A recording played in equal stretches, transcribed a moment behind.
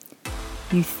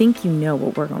You think you know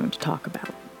what we're going to talk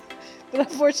about. But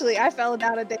unfortunately, I fell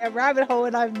down a damn rabbit hole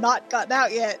and I've not gotten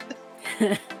out yet.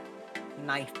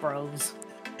 Knife bros.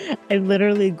 I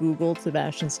literally Googled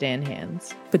Sebastian Stan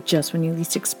hands. But just when you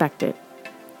least expect it,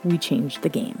 we changed the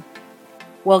game.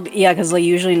 Well, yeah, because like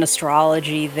usually in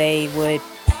astrology, they would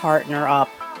partner up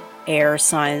air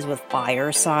signs with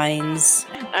fire signs.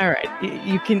 All right,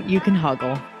 you can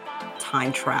huggle.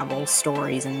 Time travel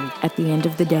stories, and At the end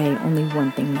of the day, only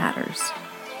one thing matters.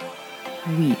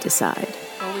 We decide.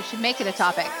 Well, we should make it a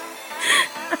topic.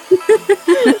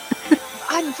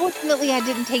 Unfortunately, I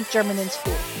didn't take German in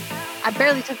school.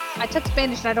 I took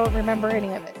Spanish and I don't remember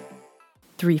any of it.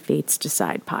 Three Fates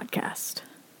Decide podcast.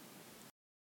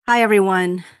 Hi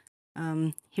everyone.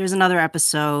 Here's another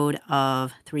episode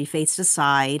of Three Fates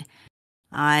Decide.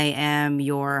 I am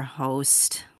your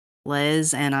host,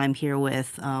 Liz, and I'm here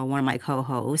with one of my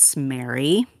co-hosts,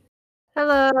 Mary.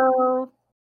 Hello.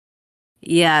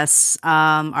 Yes,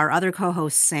 our other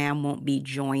co-host, Sam, won't be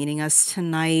joining us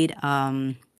tonight,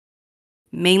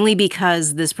 mainly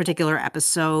because this particular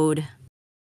episode,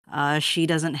 she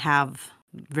doesn't have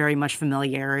very much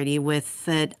familiarity with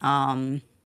it.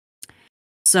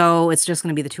 So it's just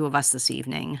going to be the two of us this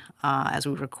evening as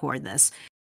we record this.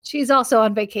 She's also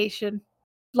on vacation.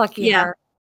 Lucky her.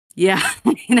 Yeah,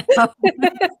 you know.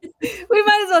 We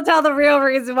might as well tell the real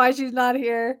reason why she's not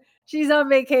here. She's on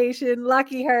vacation.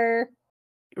 Lucky her.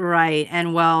 Right.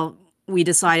 And well, we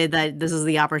decided that this is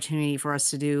the opportunity for us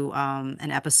to do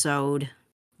an episode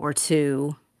or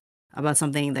two about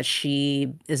something that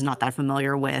she is not that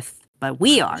familiar with, but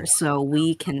we are, so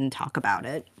we can talk about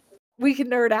it. We can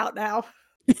nerd out now.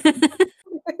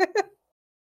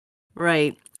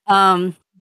 Right.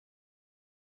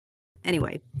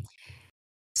 Anyway,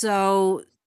 so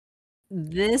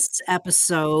this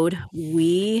episode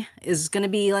is going to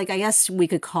be like, I guess we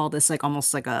could call this like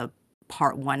almost like a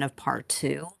part one of part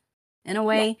two in a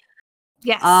way.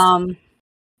 Yes.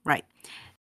 Right.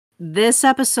 This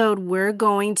episode, we're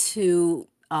going to,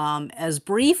 as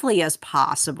briefly as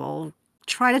possible,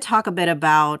 try to talk a bit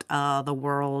about the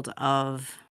world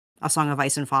of A Song of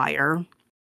Ice and Fire,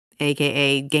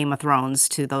 aka Game of Thrones,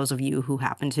 to those of you who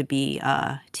happen to be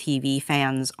TV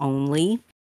fans only.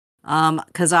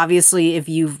 Because obviously, if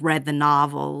you've read the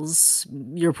novels,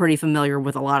 you're pretty familiar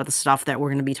with a lot of the stuff that we're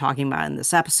going to be talking about in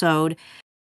this episode.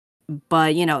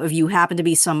 But, you know, if you happen to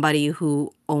be somebody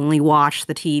who only watched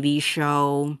the TV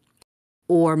show,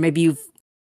 or maybe you've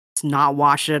not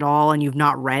watched it at all and you've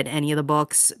not read any of the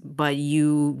books, but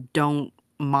you don't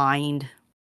mind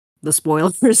the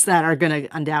spoilers that are going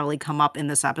to undoubtedly come up in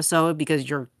this episode because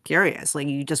you're curious. Like,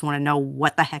 you just want to know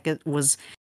what the heck it was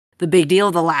the big deal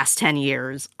of the last 10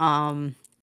 years.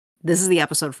 This is the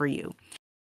episode for you.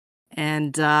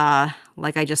 And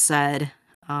like I just said,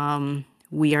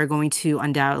 we are going to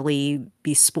undoubtedly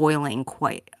be spoiling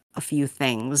quite a few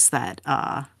things that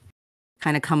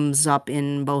kind of comes up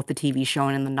in both the TV show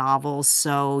and in the novels.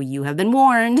 So you have been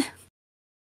warned.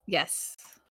 Yes.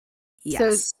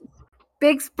 Yes. So,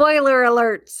 big spoiler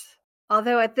alerts.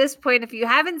 Although at this point, if you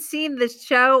haven't seen the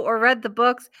show or read the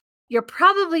books, you're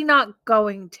probably not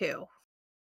going to.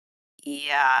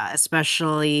 Yeah,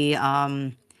 especially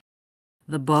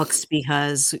the books,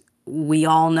 because we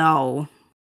all know,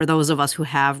 for those of us who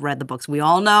have read the books, we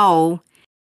all know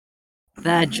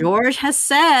that George has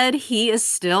said he is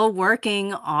still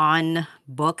working on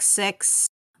book 6,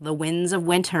 The Winds of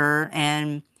Winter,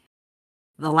 and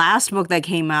the last book that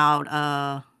came out,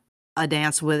 A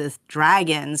Dance with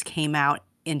Dragons, came out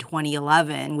in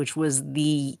 2011, which was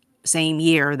the same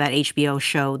year that HBO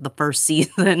showed the first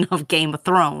season of Game of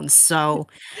Thrones. So,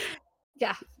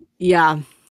 Yeah. yeah.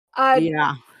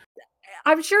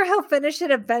 I'm sure he'll finish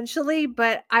it eventually,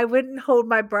 but I wouldn't hold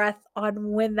my breath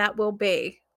on when that will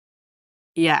be.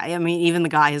 Yeah, I mean, even the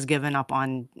guy has given up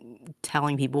on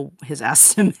telling people his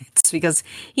estimates because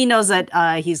he knows that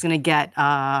he's going to get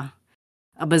a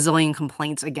bazillion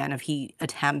complaints again if he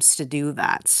attempts to do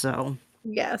that. So,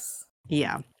 yes.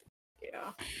 Yeah.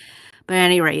 Yeah. But at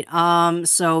any rate,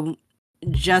 so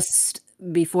just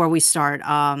before we start,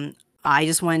 I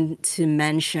just wanted to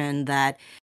mention that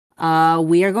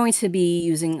we are going to be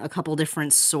using a couple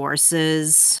different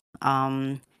sources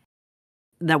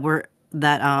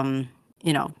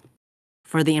you know,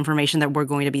 for the information that we're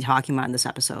going to be talking about in this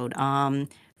episode.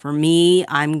 For me,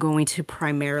 I'm going to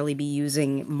primarily be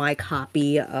using my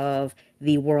copy of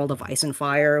The World of Ice and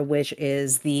Fire, which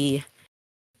is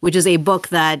a book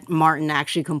that Martin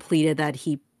actually completed that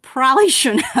he probably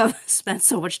shouldn't have spent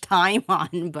so much time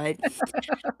on, but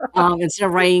instead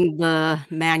of writing the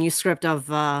manuscript of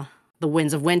The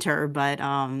Winds of Winter, but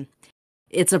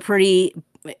it's a pretty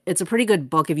it's a pretty good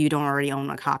book if you don't already own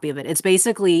a copy of it. It's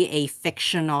basically a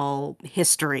fictional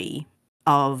history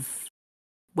of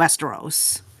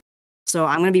Westeros. So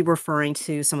I'm going to be referring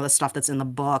to some of the stuff that's in the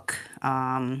book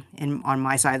on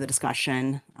my side of the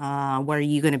discussion. What are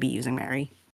you going to be using,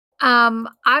 Mary? I'm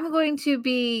going to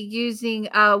be using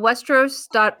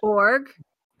Westeros.org.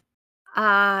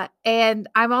 And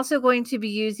I'm also going to be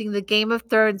using the Game of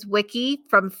Thrones wiki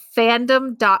from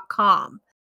fandom.com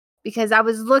because I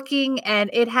was looking and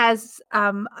it has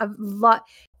a lot.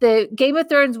 The Game of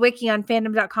Thrones wiki on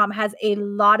fandom.com has a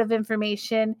lot of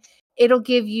information. It'll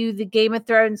give you the Game of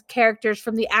Thrones characters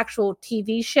from the actual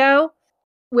TV show,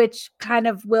 which kind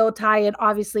of will tie in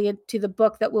obviously into the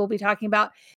book that we'll be talking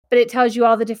about. But it tells you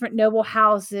all the different noble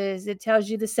houses. It tells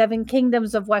you the 7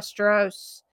 kingdoms of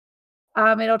Westeros.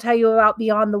 It'll tell you about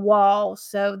Beyond the Wall.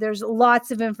 So there's lots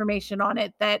of information on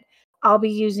it that I'll be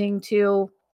using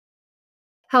to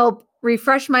help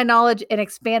refresh my knowledge and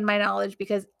expand my knowledge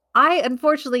because I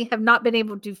unfortunately have not been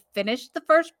able to finish the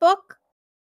first book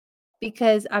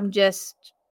because I'm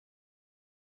just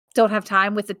don't have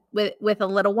time with a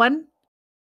little one.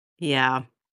 Yeah.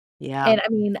 Yeah. And I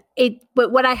mean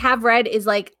but what I have read is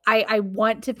like I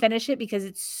want to finish it because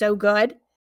it's so good.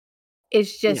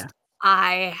 It's just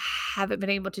I haven't been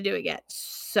able to do it yet.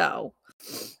 So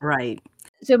Right.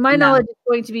 So my No. knowledge is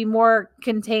going to be more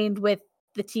contained with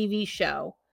the TV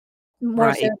show,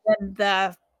 more so Right. than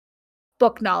the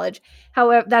book knowledge.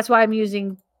 However, that's why I'm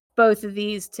using both of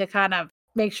these to kind of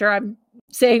make sure I'm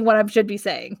saying what I should be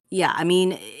saying. Yeah, I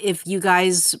mean, if you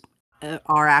guys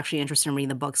are actually interested in reading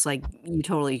the books, like you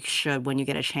totally should when you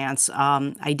get a chance.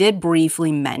 I did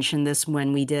briefly mention this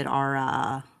when we did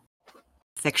our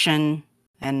fiction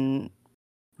and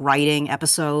writing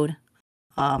episode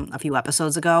a few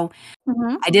episodes ago.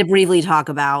 I did briefly talk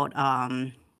about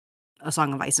A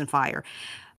Song of Ice and Fire,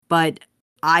 but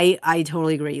I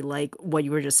totally agree. Like what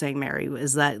you were just saying, Mary,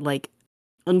 is that like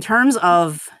in terms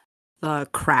of the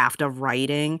craft of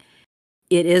writing,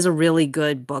 it is a really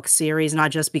good book series,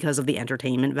 not just because of the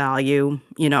entertainment value,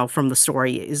 from the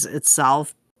stories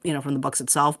itself, from the books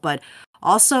itself, but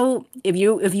also if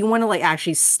you want to like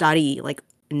actually study like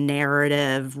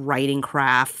narrative writing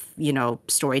craft,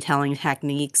 storytelling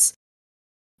techniques,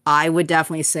 I would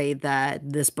definitely say that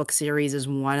this book series is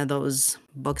one of those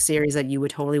book series that you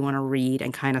would totally want to read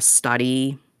and kind of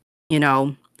study, you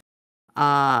know,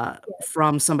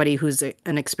 from somebody who's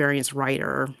an experienced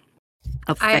writer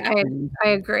of fiction. I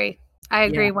agree. I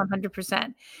Yeah. agree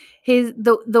 100%.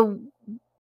 The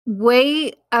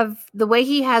way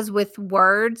he has with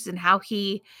words and how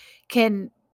he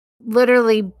can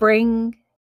literally bring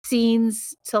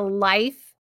scenes to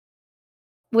life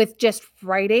with just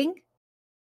writing.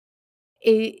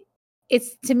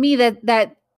 It's to me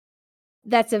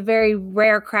that's a very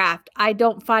rare craft. I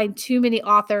don't find too many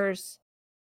authors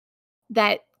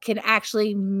that can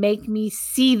actually make me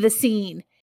see the scene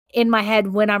in my head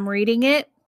when I'm reading it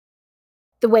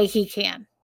the way he can.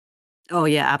 Oh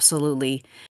yeah, absolutely.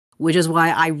 Which is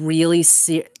why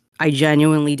I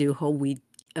genuinely do hope we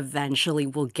eventually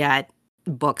will get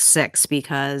book 6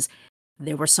 because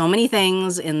there were so many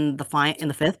things in the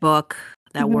 5th book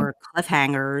that were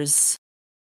cliffhangers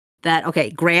that, okay,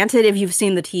 granted, if you've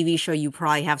seen the TV show, you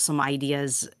probably have some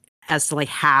ideas as to like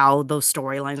how those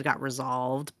storylines got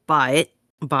resolved, but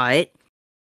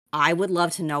I would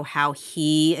love to know how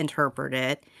he interpreted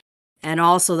it, and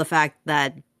also the fact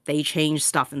that they changed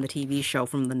stuff in the TV show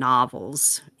from the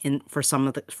novels for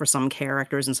some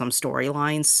characters and some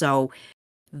storylines. So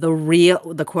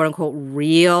the quote unquote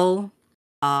real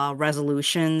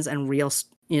resolutions and real to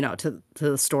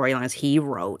the storylines he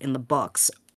wrote in the books.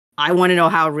 I want to know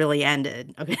how it really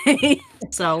ended. Okay,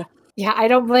 so yeah, I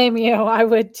don't blame you. I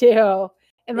would too.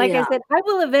 And like Yeah. I said, I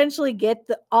will eventually get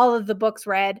all of the books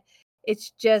read.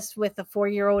 It's just with a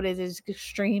 4-year-old, it is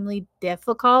extremely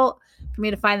difficult for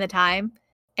me to find the time.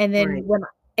 And then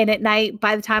Right. at night,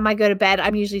 by the time I go to bed,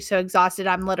 I'm usually so exhausted,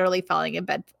 I'm literally falling in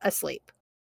bed asleep.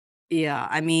 Yeah,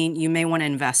 I mean, you may want to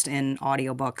invest in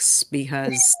audiobooks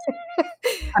because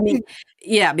I mean,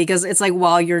 yeah, because it's like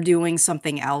while you're doing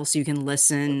something else, you can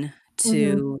listen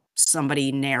to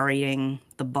somebody narrating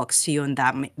the books to you, and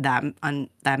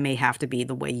that may have to be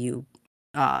the way you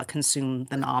consume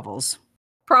the novels.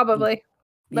 Probably.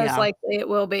 Most Yeah, likely it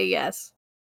will be, yes.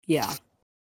 yeah.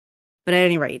 But at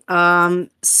any rate,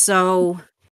 so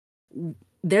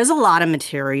there's a lot of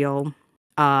material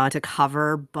to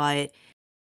cover, but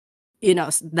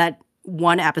that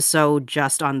one episode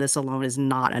just on this alone is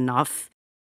not enough.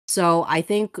 So I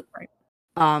think Right.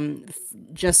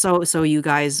 just so you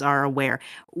guys are aware,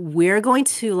 we're going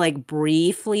to like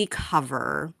briefly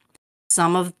cover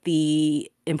some of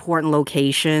the important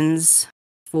locations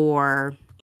for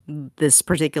this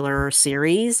particular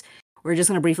series. We're just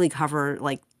going to briefly cover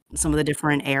like some of the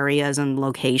different areas and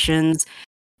locations.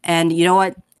 And you know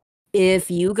what?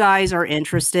 If you guys are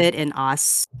interested in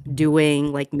us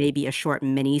doing like maybe a short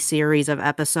mini series of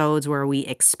episodes where we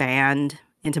expand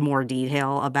into more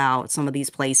detail about some of these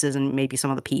places and maybe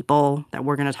some of the people that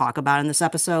we're going to talk about in this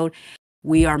episode,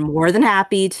 we are more than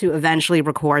happy to eventually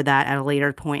record that at a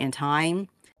later point in time.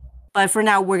 But for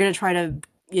now, we're going to try to,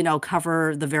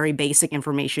 cover the very basic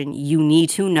information you need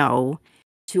to know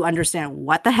to understand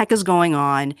what the heck is going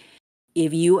on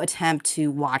if you attempt to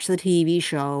watch the TV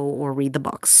show or read the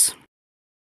books.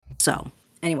 So,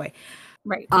 anyway,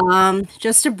 Right.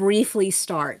 just to briefly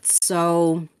start.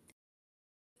 So,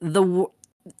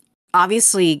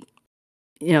 obviously,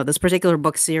 this particular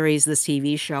book series, this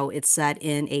TV show, it's set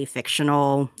in a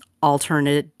fictional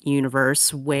alternate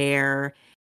universe where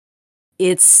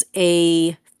it's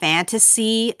a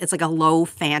fantasy, it's like a low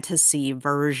fantasy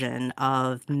version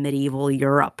of medieval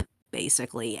Europe,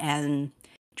 basically. And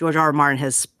George R. R. Martin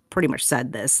has pretty much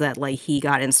said this, that like he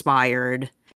got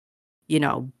inspired,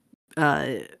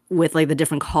 with like the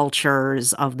different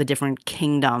cultures of the different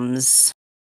kingdoms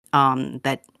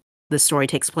that the story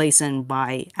takes place in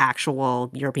by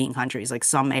actual European countries. Like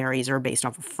some areas are based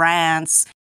off of France,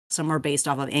 some are based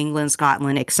off of England,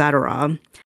 Scotland, etc.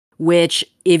 Which,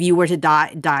 if you were to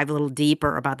dive a little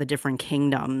deeper about the different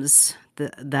kingdoms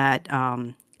that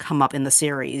come up in the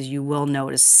series, you will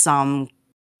notice some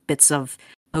bits of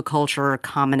the culture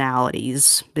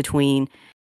commonalities between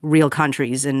real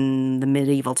countries in the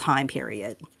medieval time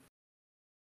period.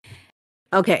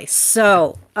 Okay,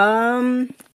 so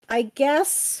I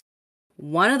guess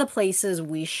one of the places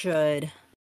we should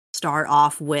start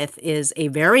off with is a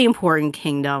very important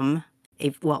kingdom.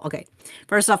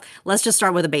 First off, let's just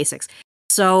start with the basics.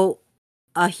 So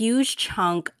a huge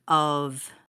chunk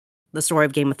of the story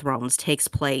of Game of Thrones takes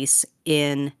place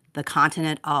in the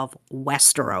continent of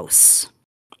Westeros.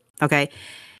 Okay.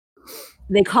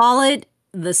 They call it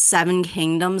the Seven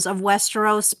Kingdoms of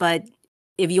Westeros, but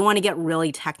if you want to get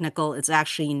really technical, it's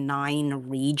actually 9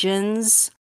 regions,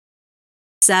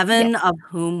 7 of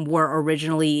whom were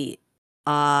originally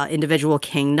individual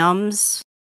kingdoms,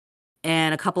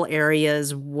 and a couple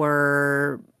areas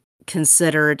were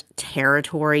considered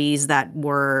territories that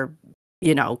were,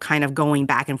 kind of going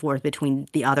back and forth between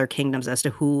the other kingdoms as to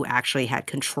who actually had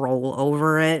control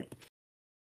over it.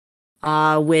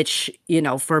 Which,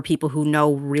 for people who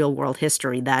know real world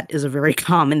history, that is a very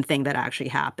common thing that actually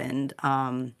happened.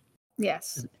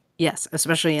 Yes. Yes,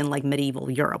 especially in like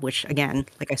medieval Europe, which again,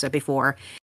 like I said before,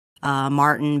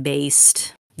 Martin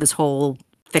based this whole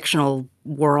fictional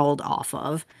world off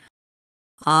of.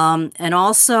 And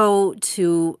also,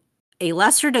 to a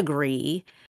lesser degree,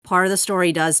 part of the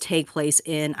story does take place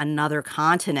in another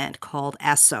continent called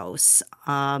Essos.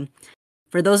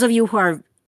 For those of you who are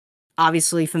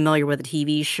obviously familiar with the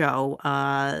TV show,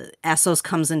 Essos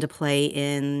comes into play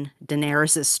in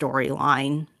Daenerys'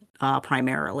 storyline,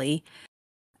 primarily,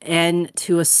 and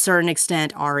to a certain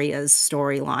extent, Arya's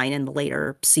storyline in the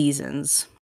later seasons.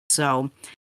 So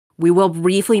we will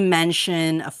briefly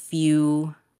mention a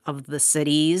few of the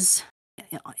cities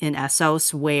in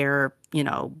Essos where,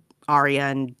 Arya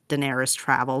and Daenerys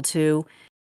travel to.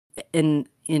 And,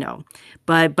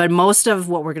 but most of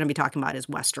what we're going to be talking about is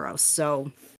Westeros.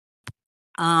 So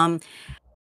I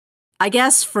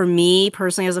guess for me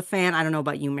personally as a fan, I don't know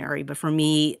about you, Mary, but for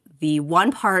me, the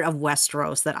one part of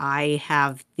Westeros that I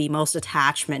have the most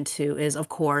attachment to is, of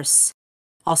course,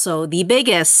 also the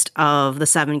biggest of the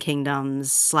 7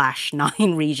 kingdoms /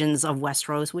 9 regions of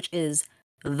Westeros, which is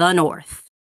the North.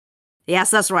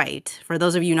 Yes, that's right. For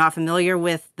those of you not familiar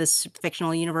with this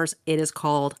fictional universe, it is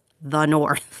called the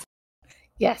North.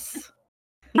 Yes.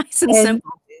 Nice and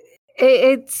simple.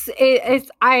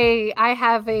 I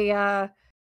have a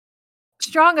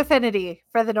strong affinity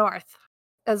for the North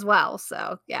as well.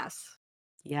 So yes.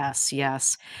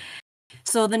 Yes.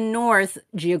 So the North,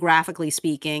 geographically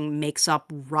speaking, makes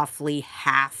up roughly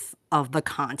half of the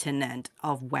continent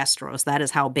of Westeros. That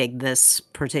is how big this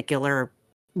particular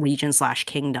region /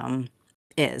 kingdom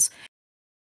is.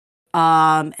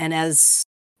 And as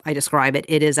I describe it,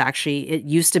 it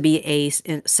used to be a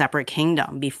separate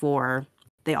kingdom before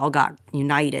they all got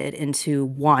united into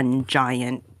one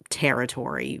giant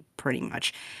territory, pretty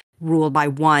much, ruled by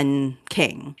one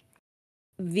king.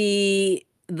 The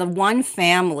one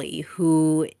family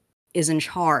who is in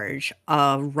charge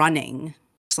of running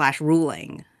 /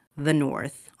 ruling the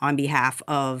North on behalf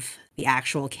of the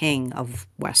actual king of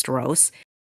Westeros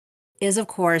is, of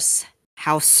course,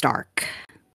 House Stark.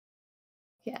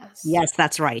 Yes. Yes,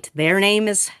 that's right. Their name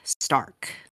is Stark.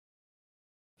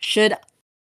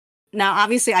 Now,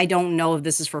 obviously, I don't know if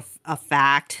this is for a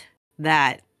fact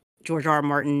that George R. R.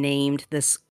 Martin named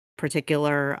this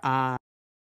particular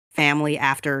family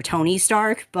after Tony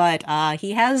Stark, but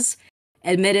he has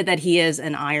admitted that he is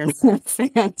an Iron Man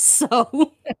fan.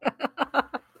 So,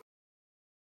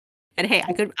 and hey,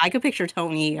 I could picture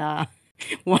Tony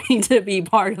wanting to be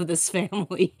part of this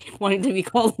family, wanting to be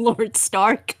called Lord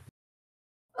Stark.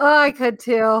 Oh, I could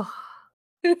too.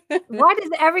 Why does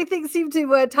everything seem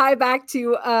to tie back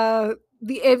to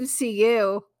the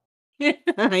MCU?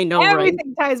 I know, right?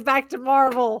 Everything ties back to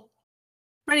Marvel.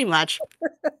 Pretty much.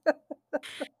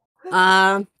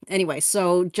 Anyway,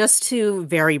 so just to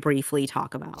very briefly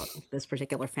talk about this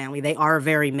particular family, they are a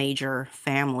very major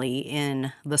family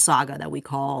in the saga that we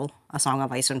call A Song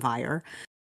of Ice and Fire.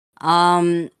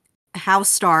 House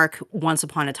Stark, once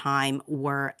upon a time,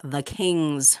 were the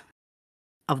kings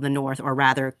of the North, or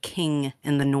rather, king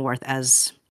in the North,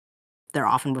 as they're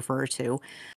often referred to.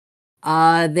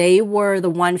 They were the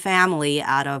one family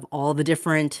out of all the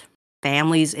different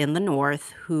families in the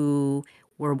North who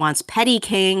were once petty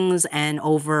kings, and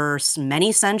over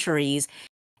many centuries,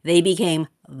 they became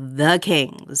the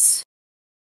kings.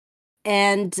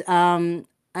 And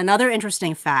another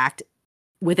interesting fact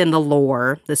within the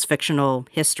lore, this fictional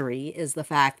history, is the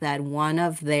fact that one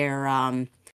of their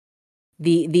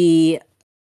the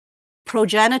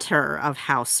progenitor of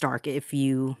House Stark, if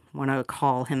you want to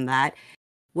call him that,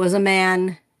 was a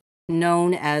man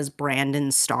known as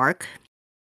Brandon Stark,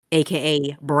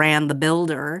 aka Bran the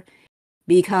Builder,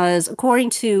 because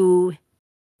according to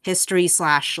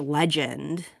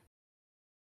history/legend,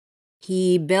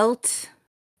 he built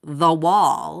the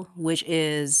wall, which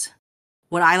is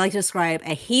what I like to describe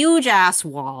a huge ass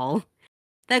wall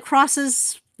that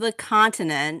crosses the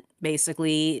continent,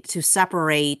 basically, to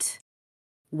separate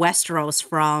Westeros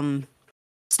from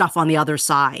stuff on the other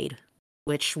side,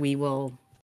 which we will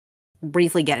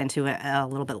briefly get into a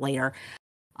little bit later.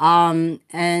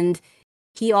 And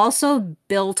he also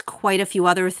built quite a few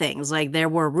other things. Like, there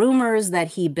were rumors that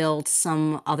he built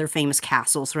some other famous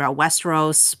castles throughout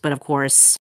Westeros, but of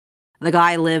course, the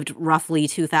guy lived roughly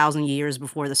 2,000 years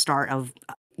before the start of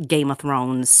Game of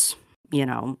Thrones, you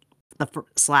know,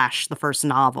 the first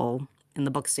novel in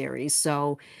the book series.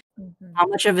 So how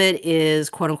much of it is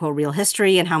quote unquote real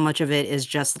history and how much of it is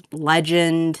just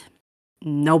legend,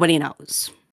 nobody knows.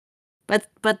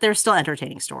 But they're still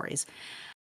entertaining stories.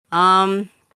 And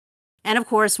of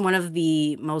course, one of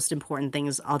the most important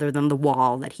things, other than the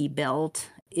wall that he built,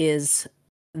 is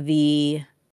the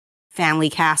family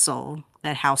castle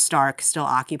that House Stark still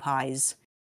occupies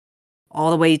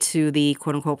all the way to the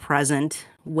quote-unquote present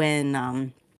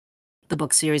when the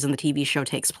book series and the TV show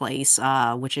takes place,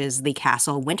 which is the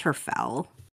Castle Winterfell.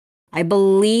 I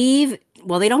believe,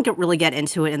 well, they don't really get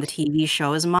into it in the TV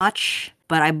show as much,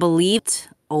 but I believe it's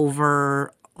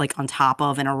over, like, on top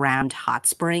of and around Hot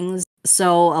Springs.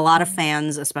 So a lot of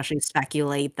fans especially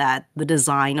speculate that the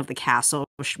design of the castle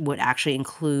would actually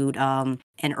include an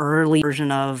early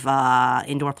version of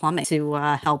indoor plumbing to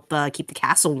help keep the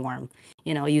castle warm,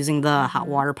 using the hot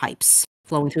water pipes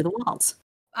flowing through the walls.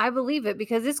 I believe it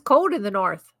because it's cold in the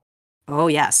north. Oh,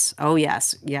 yes. Oh,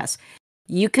 yes. Yes.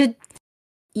 You could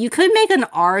make an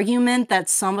argument that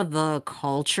some of the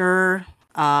culture,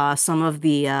 some of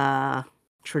the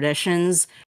traditions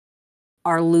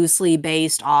are loosely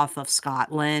based off of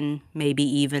Scotland, maybe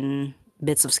even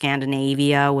bits of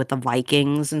Scandinavia with the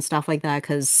Vikings and stuff like that,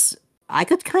 because I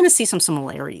could kind of see some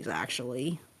similarities,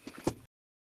 actually.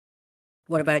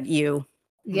 What about you?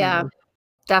 Yeah,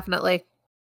 definitely.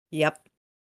 Yep.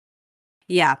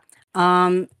 Yeah.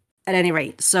 At any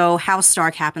rate, so House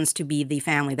Stark happens to be the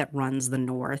family that runs the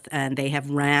North, and they have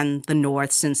ran the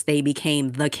North since they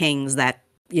became the kings that,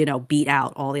 beat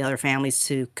out all the other families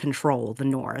to control the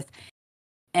North.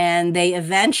 And they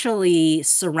eventually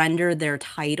surrendered their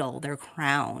title, their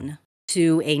crown,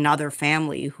 to another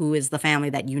family, who is the family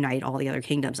that unite all the other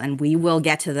kingdoms. And we will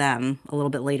get to them a little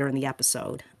bit later in the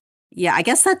episode. Yeah, I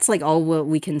guess that's like all what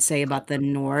we can say about the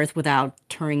North without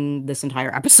turning this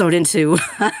entire episode into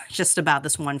just about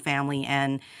this one family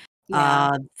and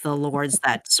the lords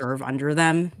that serve under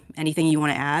them. Anything you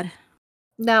want to add?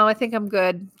 No, I think I'm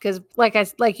good because,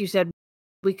 like you said,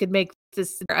 we could make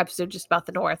this episode just about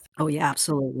the North. Oh yeah,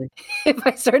 absolutely. If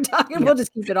I start talking, Yeah. we'll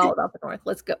just keep it all about the North.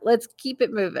 Let's go. Let's keep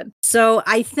it moving. So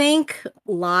I think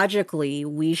logically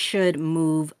we should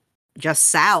move just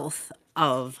south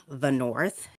of the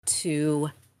North to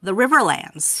the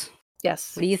Riverlands.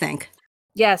 Yes. What do you think?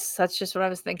 Yes, that's just what I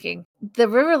was thinking. The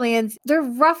Riverlands, they're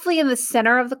roughly in the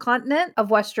center of the continent of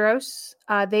Westeros.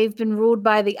 They've been ruled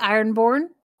by the Ironborn,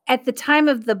 at the time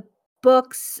of the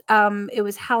books, it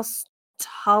was House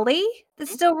Tully that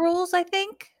still rules, I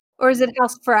think, or is it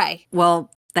House Frey?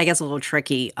 Well, that gets a little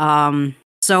tricky.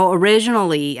 So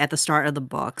originally at the start of the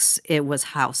books, it was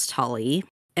House Tully.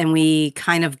 And we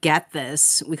kind of get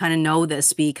this, we kind of know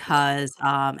this because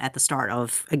at the start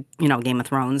of, Game of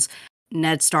Thrones,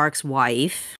 Ned Stark's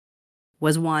wife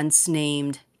was once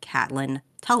named Catelyn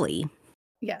Tully.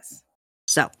 Yes.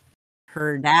 So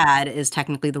her dad is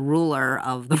technically the ruler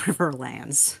of the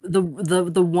Riverlands.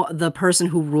 The person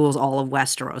who rules all of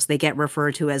Westeros. They get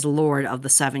referred to as Lord of the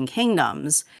Seven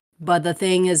Kingdoms. But the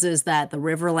thing is that the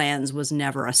Riverlands was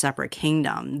never a separate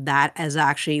kingdom. That is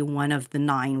actually one of the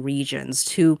 9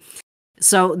 regions.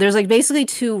 So there's like basically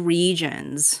 2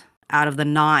 regions out of the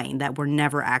 9 that were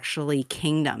never actually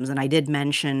kingdoms. And I did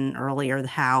mention earlier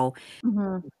how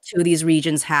 2 of these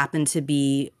regions happen to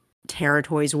be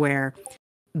territories where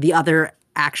the other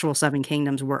actual 7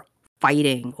 kingdoms were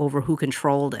fighting over who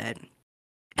controlled it.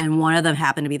 And one of them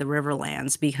happened to be the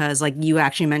Riverlands because, like you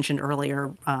actually mentioned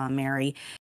earlier, Mary,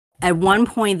 at one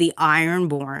point the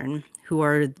Ironborn, who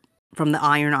are from the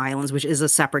Iron Islands, which is a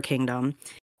separate kingdom,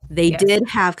 they did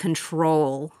have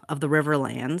control of the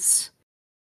Riverlands.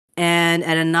 And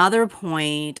at another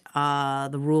point, the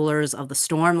rulers of the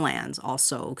Stormlands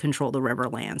also control the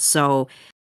Riverlands. So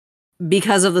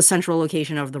because of the central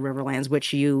location of the Riverlands,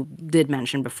 which you did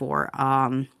mention before,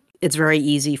 it's very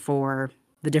easy for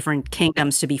the different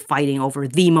kingdoms to be fighting over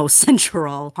the most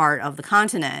central part of the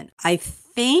continent. I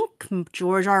think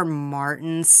George R.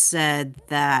 Martin said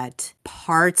that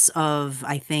parts of,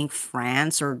 I think,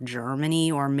 France or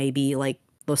Germany, or maybe like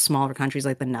the smaller countries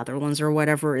like the Netherlands or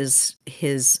whatever, is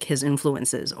his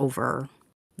influences over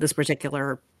this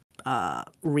particular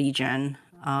region.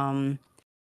 And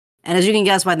as you can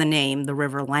guess by the name, the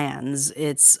Riverlands,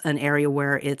 it's an area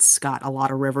where it's got a lot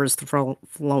of rivers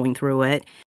flowing through it,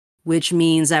 which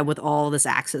means that with all this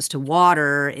access to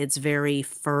water, it's very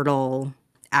fertile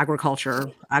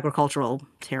agricultural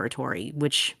territory,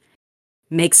 which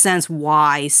makes sense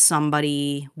why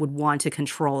somebody would want to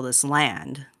control this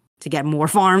land to get more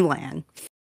farmland.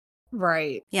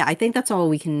 Right. Yeah, I think that's all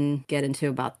we can get into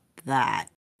about that.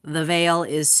 The Vale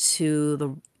is to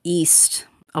the east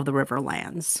of the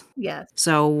Riverlands. Yes.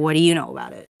 So what do you know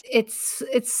about it? It's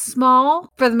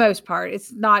small for the most part.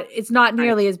 It's not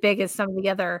nearly as big as some of the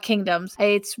other kingdoms.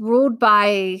 It's ruled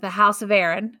by the House of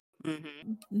Aaron.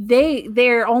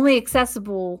 They're only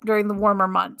accessible during the warmer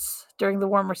months, during the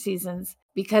warmer seasons,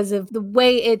 because of the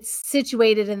way it's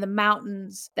situated in the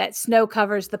mountains, that snow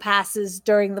covers the passes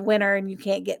during the winter and you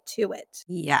can't get to it.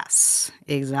 Yes,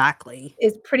 exactly.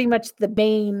 It's pretty much the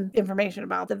main information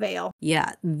about the Vale.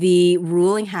 Yeah, the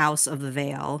ruling house of the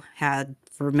Vale had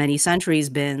for many centuries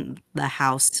been the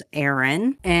House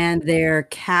Aaron, and their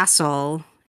castle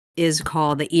is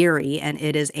called the Eyrie, and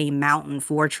it is a mountain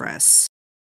fortress,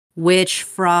 which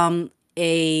from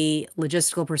a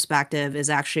logistical perspective is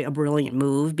actually a brilliant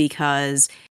move because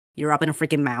you're up in a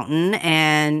freaking mountain,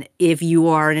 and if you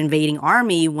are an invading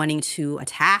army wanting to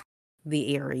attack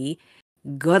the Eyrie,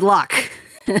 good luck.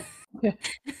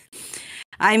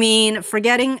 I mean,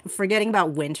 forgetting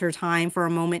about winter time for a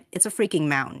moment, it's a freaking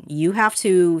mountain. You have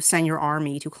to send your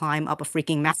army to climb up a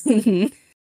freaking mountain.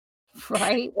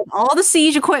 Right. With all the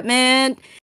siege equipment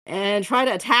and try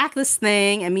to attack this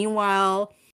thing. And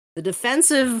meanwhile, the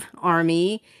defensive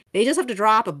army, they just have to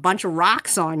drop a bunch of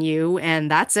rocks on you and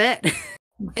that's it.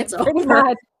 It's pretty over.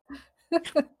 much.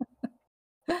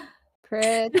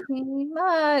 Pretty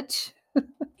much.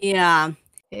 Yeah.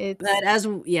 It's But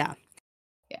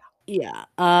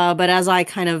as I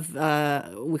kind of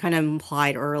we kind of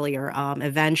implied earlier,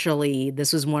 eventually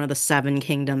this was one of the 7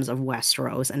 kingdoms of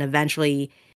Westeros, and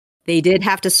eventually they did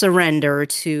have to surrender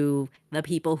to the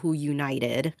people who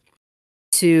united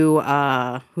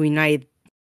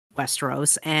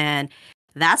Westeros, and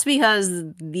that's because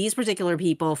these particular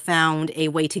people found a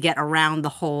way to get around the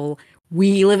whole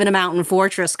 "we live in a mountain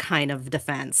fortress" kind of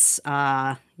defense.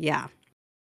 Yeah.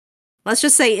 Let's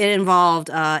just say it involved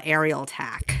aerial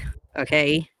attack.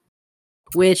 Okay.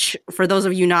 Which, for those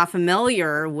of you not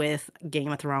familiar with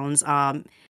Game of Thrones,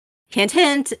 hint,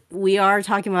 hint, we are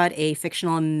talking about a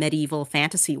fictional medieval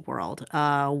fantasy world.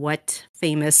 What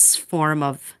famous form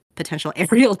of potential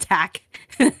aerial attack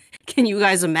can you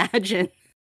guys imagine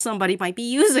somebody might be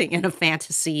using in a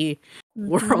fantasy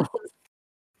world?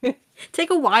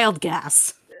 Take a wild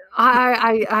guess.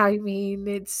 I mean,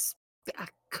 it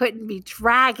couldn't be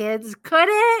dragons, could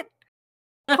it?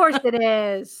 Of course it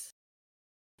is.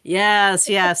 Yes,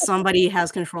 somebody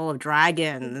has control of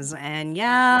dragons, and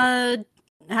yeah,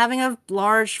 having a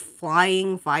large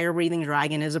flying fire-breathing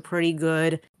dragon is a pretty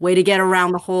good way to get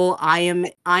around the whole I am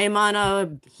on a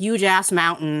huge ass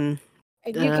mountain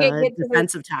And you can't get to the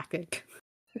defensive tactic.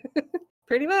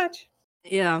 pretty much.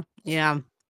 Yeah, yeah.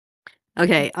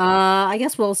 Okay, I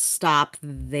guess we'll stop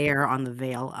there on the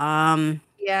Veil.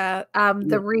 Yeah.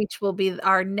 The Reach will be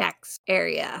our next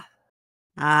area.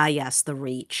 Yes, the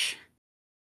Reach.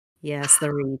 Yes,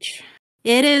 the Reach.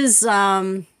 It is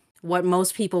what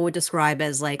most people would describe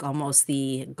as like almost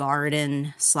the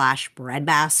garden slash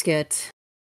breadbasket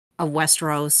of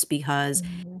Westeros because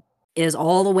it is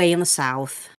all the way in the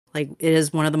south. Like it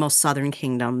is one of the most southern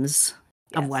kingdoms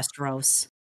of Yes. Westeros.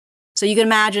 So you can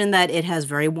imagine that it has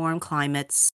very warm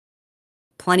climates,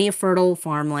 plenty of fertile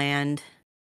farmland,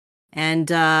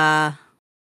 and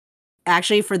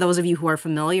actually for those of you who are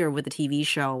familiar with the TV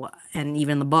show and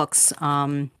even the books,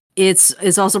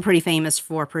 it's also pretty famous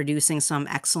for producing some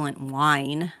excellent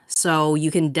wine. So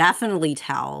you can definitely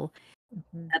tell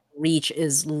that Reach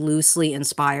is loosely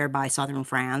inspired by southern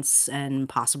France and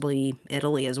possibly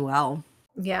Italy as well.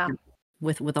 Yeah.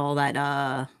 With all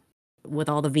that with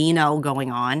all the vino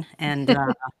going on and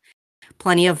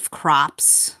plenty of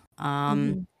crops.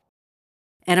 Mhm.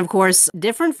 And of course,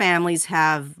 different families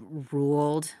have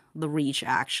ruled the Reach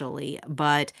actually,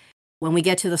 but when we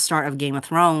get to the start of Game of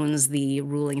Thrones, the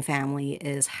ruling family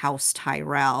is House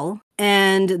Tyrell,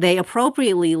 and they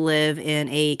appropriately live in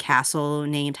a castle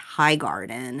named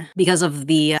Highgarden because of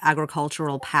the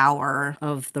agricultural power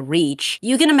of the Reach.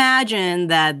 You can imagine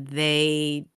that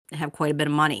they have quite a bit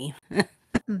of money.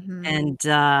 Mhm.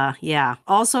 And yeah.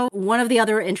 Also, one of the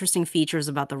other interesting features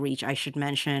about the Reach I should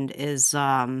mention is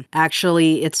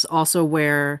actually it's also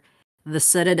where the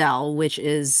Citadel, which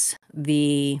is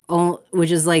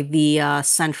like the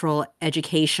central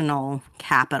educational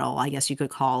capital, I guess you could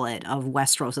call it, of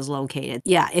Westeros is located.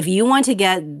 Yeah, if you want to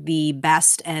get the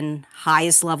best and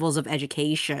highest levels of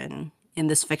education in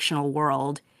this fictional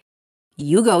world,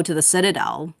 you go to the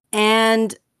Citadel.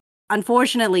 And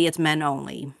unfortunately, it's men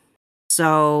only.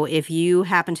 So if you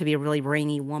happen to be a really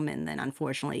brainy woman, then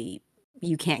unfortunately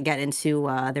you can't get into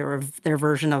their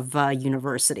version of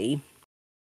university.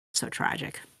 So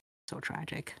tragic. So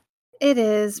tragic. It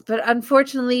is, but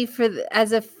unfortunately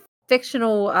as a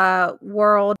fictional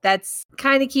world that's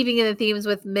kind of keeping in the themes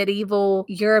with medieval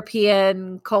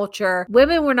European culture,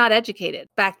 women were not educated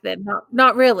back then.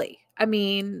 Not really. I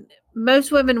mean,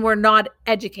 most women were not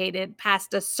educated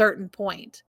past a certain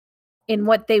point. And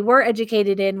what they were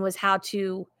educated in was how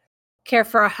to care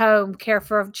for a home, care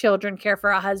for children, care for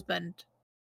a husband.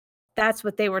 That's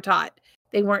what they were taught.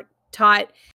 They weren't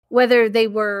taught whether they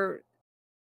were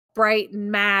bright in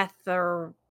math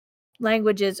or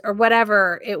languages or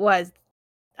whatever it was.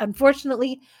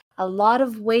 Unfortunately, a lot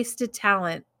of wasted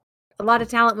talent. A lot of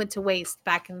talent went to waste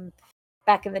back in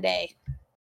the day.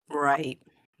 Right.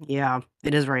 Yeah,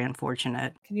 it is very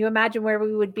unfortunate. Can you imagine where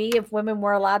we would be if women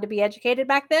were allowed to be educated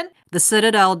back then? The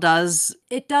Citadel does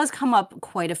come up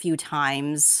quite a few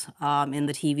times in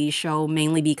the TV show,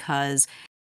 mainly because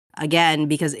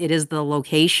it is the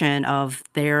location of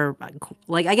their,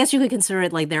 like, I guess you could consider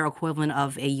it like their equivalent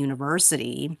of a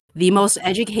university. The most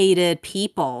educated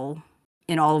people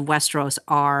in all of Westeros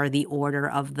are the Order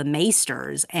of the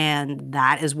Maesters, and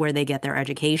that is where they get their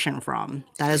education from.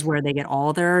 That is where they get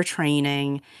all their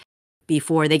training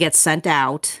before they get sent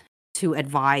out to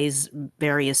advise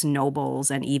various nobles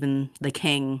and even the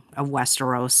king of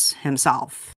Westeros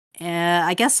himself.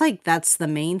 I guess like that's the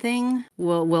main thing.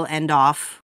 We'll end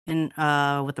off in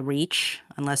with the Reach,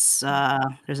 unless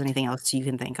there's anything else you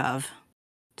can think of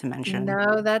to mention.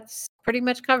 No, that's pretty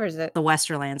much covers it. The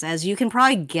Westerlands, as you can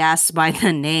probably guess by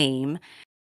the name,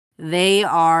 they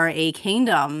are a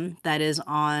kingdom that is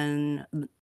on.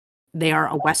 They are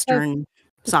a western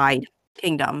side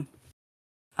kingdom.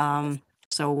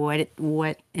 So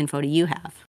what info do you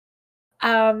have?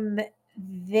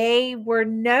 They were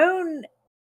known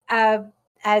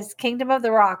as Kingdom of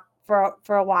the Rock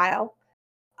for a while.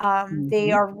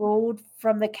 They are ruled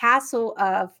from the castle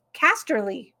of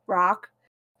Casterly Rock,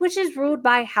 which is ruled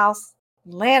by House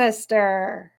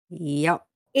Lannister. Yep.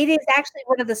 It is actually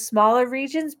one of the smaller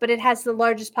regions, but it has the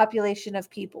largest population of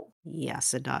people.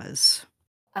 Yes, it does.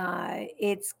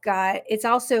 It's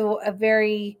also a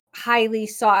very highly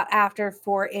sought after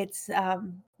for its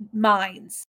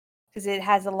mines because it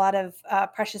has a lot of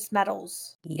precious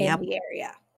metals in the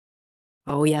area.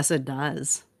 Oh, yes, it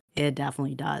does. It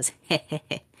definitely does.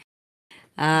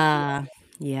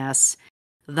 Yes.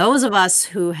 Those of us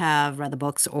who have read the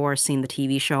books or seen the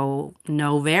TV show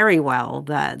know very well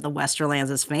that the Westerlands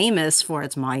is famous for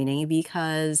its mining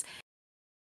because,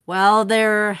 well,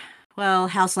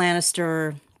 House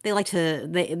Lannister they like to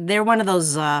they're one of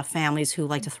those families who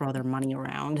like to throw their money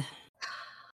around.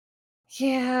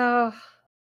 Yeah.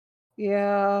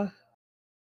 Yeah.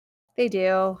 They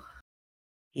do.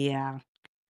 Yeah.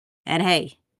 And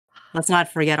hey, let's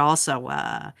not forget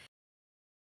also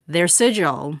their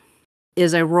sigil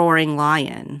is a roaring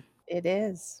lion It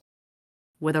is.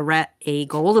 with a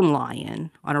golden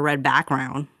lion on a red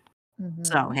background.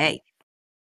 So Mhm. hey,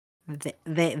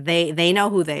 they know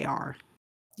who they are.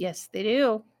 Yes, they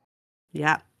do.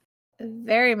 Yeah.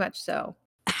 Very much so.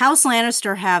 House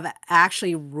Lannister have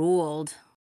actually ruled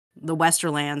the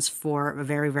Westerlands for a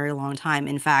very, very long time.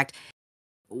 In fact,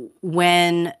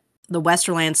 when the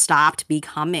Westerlands stopped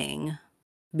becoming,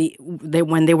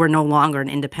 when they were no longer an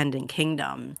independent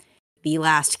kingdom, the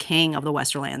last king of the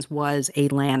Westerlands was a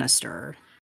Lannister.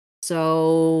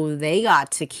 So they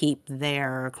got to keep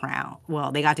their crown.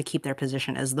 Well, they got to keep their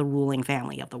position as the ruling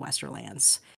family of the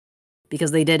Westerlands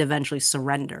because they did eventually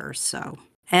surrender. So,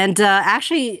 and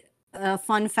actually, a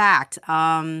fun fact.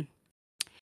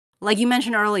 Like you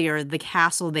mentioned earlier, the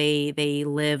castle they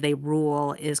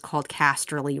rule is called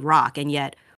Casterly Rock, and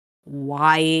yet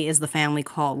why is the family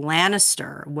called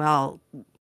Lannister? Well,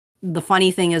 the funny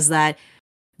thing is that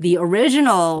the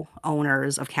original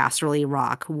owners of Casterly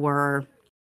Rock were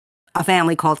a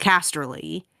family called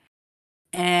Casterly,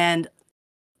 and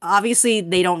obviously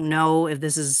they don't know if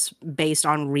this is based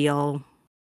on real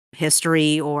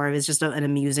history or if it's just an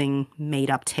amusing made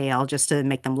up tale just to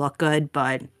make them look good,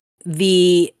 but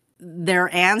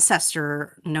their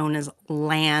ancestor, known as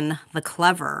Lan the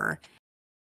Clever,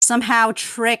 somehow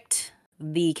tricked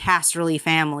the Casterly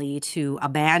family to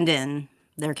abandon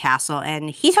their castle, and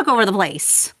he took over the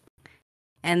place.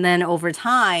 And then over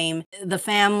time, the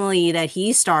family that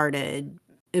he started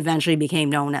eventually became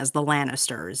known as the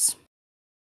Lannisters.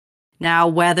 Now,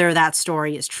 whether that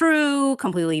story is true,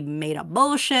 completely made up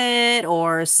bullshit,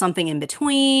 or something in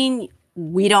between,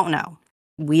 we don't know.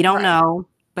 We don't know,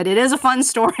 but it is a fun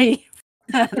story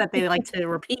that they like to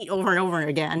repeat over and over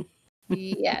again.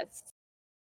 Yes.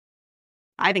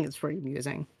 I think it's pretty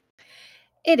amusing.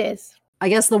 It is. I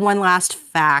guess the one last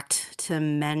fact to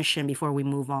mention before we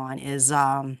move on is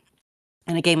in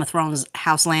a Game of Thrones,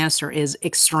 House Lannister is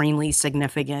extremely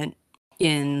significant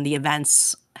in the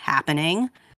events happening.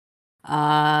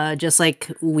 Just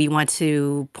like we want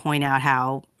to point out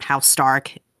how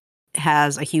Stark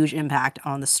has a huge impact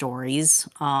on the stories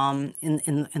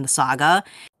in the saga.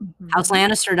 House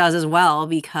Lannister does as well,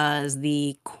 because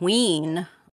the Queen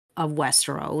of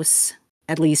Westeros,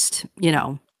 at least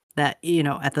at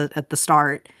the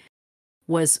start,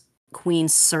 was Queen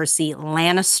Cersei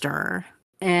Lannister,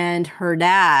 and her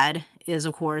dad is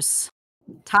of course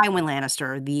Tywin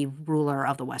Lannister, the ruler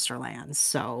of the Westerlands.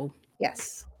 So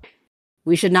Yes.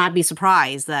 we should not be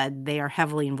surprised that they are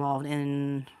heavily involved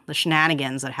in the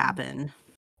shenanigans that happen.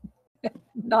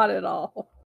 Not at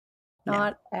all. Yeah.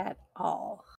 Not at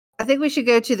all. I think we should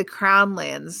go to the Crown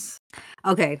Lands.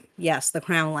 Okay, yes, the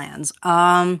Crown Lands.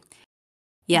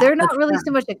 Yeah, They're not really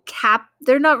so much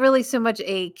they're not really so much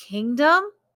a kingdom,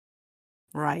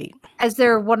 right, as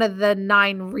they're one of the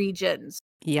 9 regions.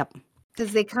 Yep.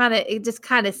 Because it just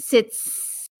kind of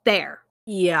sits there.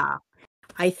 Yeah.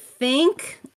 I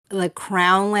think the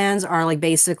Crown Lands are like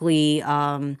basically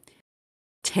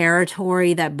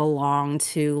territory that belong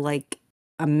to like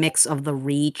a mix of the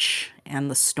Reach and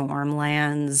the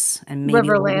Stormlands and maybe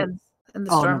Riverlands and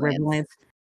the Stormlands. Riverlands.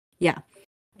 Yeah.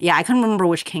 Yeah, I couldn't remember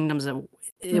which kingdoms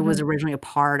it was originally a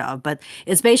part of, but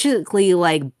it's basically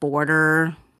like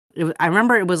border. I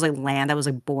remember it was like land that was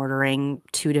like bordering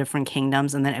 2 different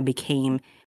kingdoms, and then it became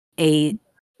a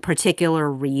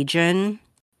particular region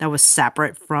that was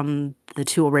separate from the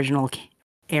 2 original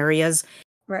areas.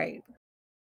 Right.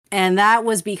 And that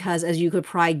was because, as you could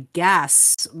probably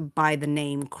guess by the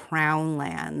name Crown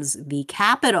Lands, the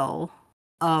capital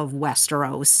of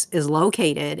Westeros is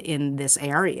located in this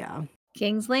area.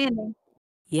 King's Landing.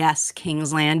 Yes,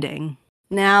 King's Landing.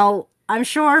 Now, I'm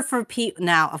sure for people,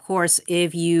 now, of course,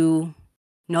 if you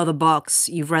know the books,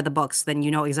 you've read the books, then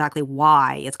you know exactly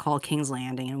why it's called King's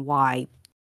Landing and why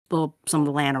some of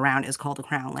the land around is called the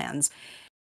Crown Lands.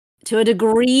 To a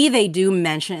degree, they do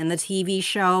mention in the TV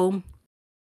show,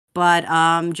 but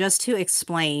just to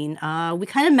explain, we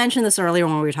kind of mentioned this earlier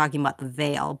when we were talking about the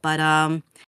Vale, but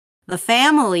the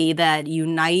family that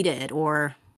united,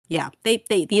 or yeah, they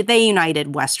united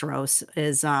Westeros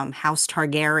is House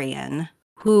Targaryen,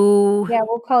 who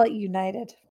we'll call it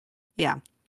United. Yeah,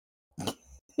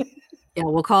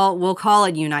 we'll call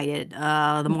it united.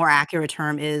 The more accurate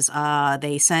term is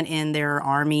they sent in their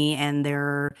army and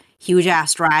their huge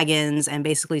ass dragons and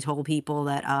basically told people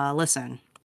that listen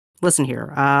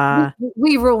here.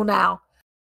 We rule now.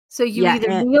 So you Yeah, either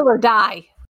and- kneel or die.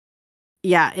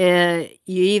 Yeah,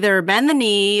 you either bend the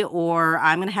knee or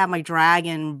I'm going to have my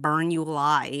dragon burn you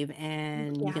alive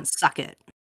and you Yeah. can suck it.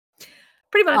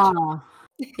 Pretty much.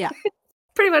 Yeah.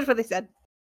 Pretty much what they said.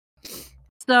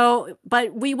 So,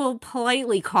 but we will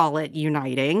politely call it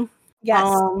uniting. Yes.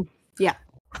 Yeah.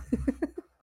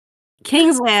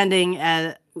 King's Landing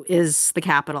is the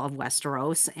capital of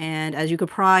Westeros, and as you could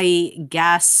probably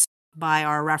guess by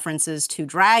our references to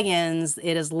dragons,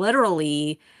 it is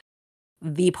literally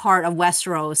the part of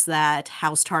Westeros that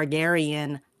House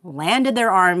Targaryen landed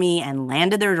their army and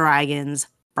landed their dragons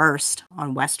first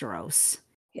on Westeros.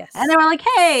 Yes. And they were like,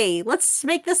 hey, let's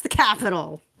make this the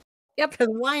capital. Yep. Because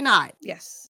why not?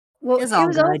 Yes. Well, It's it all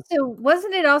was good. also,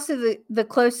 wasn't it also the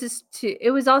closest to,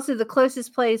 it was also the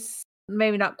closest place,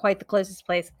 maybe not quite the closest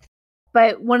place,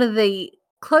 but one of the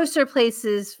closer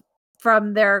places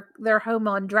from their home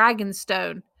on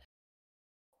Dragonstone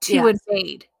to Yes.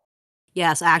 invade.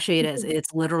 Yes, actually it is.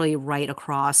 It's literally right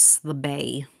across the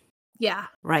bay. Yeah.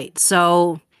 Right.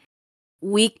 So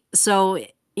for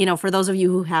those of you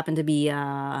who happen to be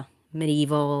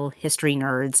medieval history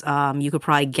nerds, you could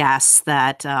probably guess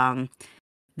that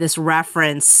this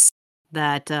reference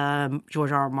that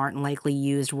George R. R. Martin likely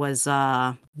used was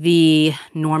the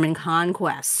Norman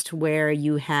Conquest, where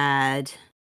you had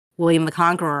William the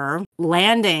Conqueror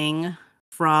landing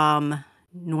from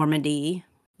Normandy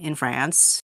in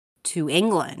France to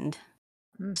England.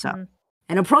 So, Mhm.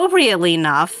 and appropriately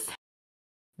enough,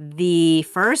 the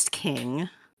first king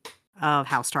of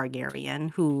House Targaryen,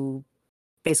 who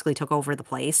basically took over the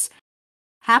place,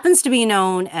 happens to be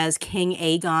known as King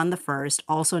Aegon I,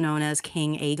 also known as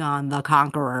King Aegon the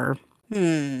Conqueror.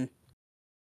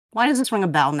 Why does this ring a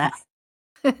bell now?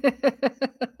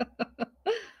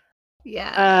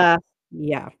 Yeah.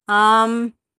 Yeah.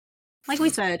 Like we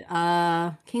said,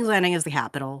 King's Landing is the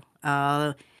capital.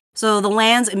 So the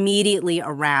lands immediately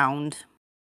around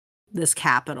this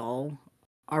capital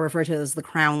are referred to as the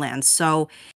Crown Lands. So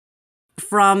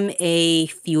from a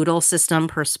feudal system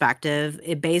perspective,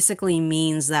 it basically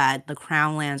means that the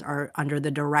Crown Lands are under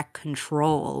the direct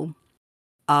control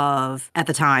of, at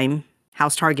the time,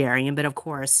 House Targaryen. But of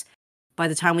course, by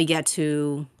the time we get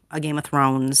to Game of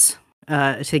Thrones,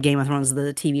 the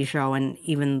TV show, and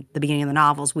even the beginning of the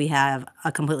novels, we have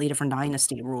a completely different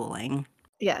dynasty ruling.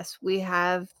 Yes, we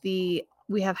have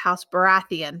House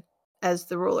Baratheon as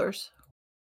the rulers.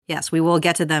 Yes, we will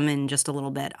get to them in just a little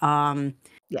bit.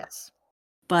 Yes.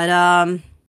 But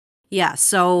yeah,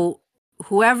 so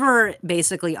whoever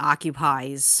basically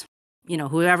occupies,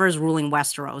 whoever's ruling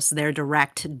Westeros, their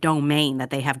direct domain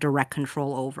that they have direct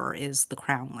control over is the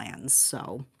Crown Lands.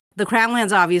 So the Crown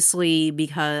Lands obviously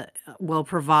will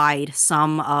provide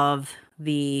some of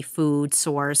the food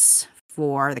source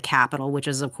for the capital, which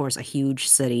is of course a huge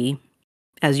city,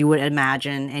 as you would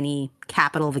imagine any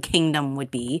capital of a kingdom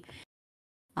would be.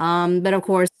 But of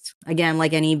course, again,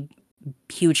 like any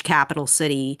huge capital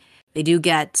city, they do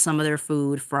get some of their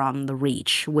food from the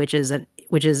Reach, which is a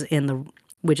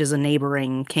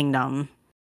neighboring kingdom.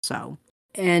 So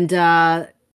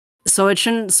it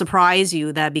shouldn't surprise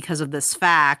you that because of this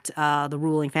fact, the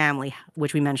ruling family,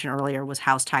 which we mentioned earlier, was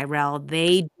House Tyrell.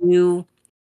 They do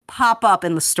pop up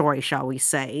in the story, shall we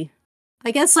say?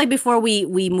 I guess before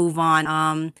we move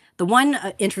on, the one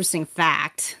interesting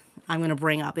fact I'm going to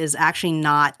bring up is actually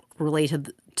not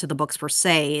related to the books per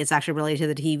se. It's actually related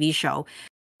to the TV show.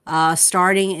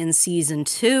 Starting in season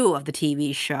 2 of the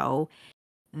TV show,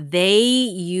 they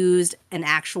used an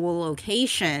actual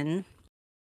location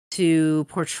to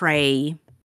portray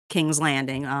King's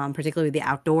Landing, particularly the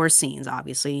outdoor scenes,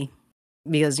 obviously,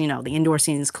 because, the indoor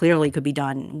scenes clearly could be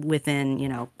done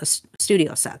within,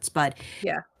 studio sets. But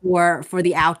Yeah. for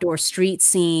the outdoor street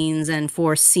scenes and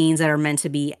for scenes that are meant to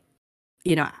be,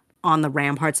 on the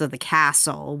ramparts of the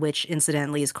castle, which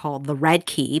incidentally is called the Red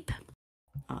Keep,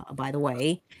 by the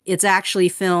way. It was actually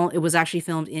filmed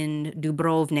in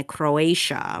Dubrovnik,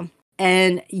 Croatia.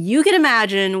 And you can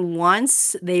imagine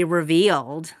once they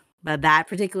revealed that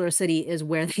particular city is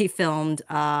where they filmed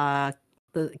the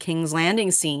King's Landing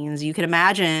scenes, you can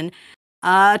imagine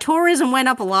tourism went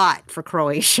up a lot for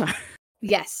Croatia.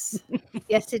 Yes.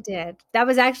 Yes, it did. That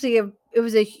was actually it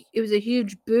was a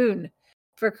huge boon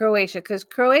for Croatia, because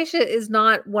Croatia is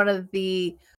not one of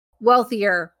the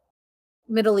wealthier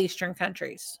Middle Eastern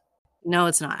countries. No,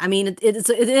 it's not. I mean, it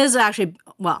is actually,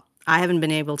 well, I haven't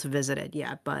been able to visit it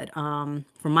yet, but from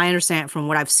my understanding, from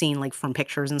what I've seen, from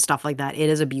pictures and stuff like that, it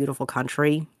is a beautiful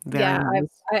country. Very nice.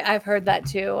 I've heard that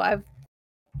too.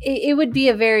 It would be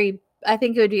I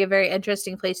think it would be a very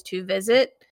interesting place to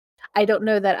visit. I don't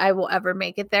know that I will ever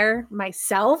make it there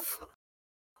myself,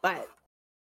 but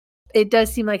it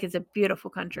does seem like it's a beautiful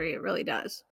country. It really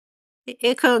does.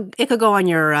 It could go on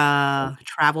your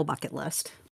travel bucket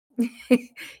list.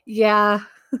 Yeah.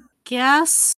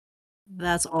 Guess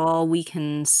that's all we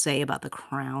can say about the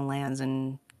Crown Lands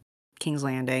and King's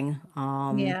Landing.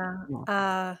 Yeah.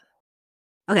 Yeah.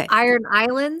 Okay. Iron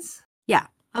Islands. Yeah.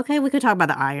 Okay, we could talk about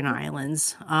the Iron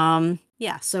Islands.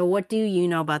 Yeah, so what do you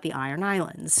know about the Iron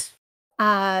Islands?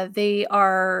 They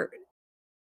are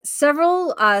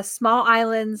several small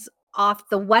islands off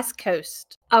the west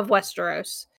coast of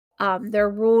Westeros. They're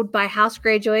ruled by House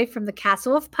Greyjoy from the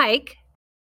Castle of Pike.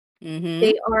 Mm-hmm.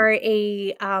 They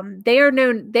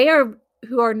are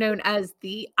who are known as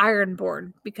the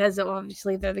Ironborn because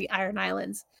obviously they're the Iron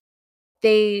Islands.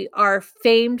 They are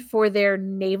famed for their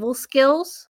naval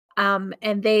skills.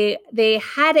 And they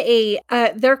had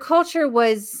their culture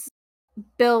was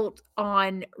built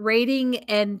on raiding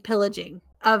and pillaging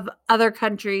of other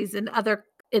countries and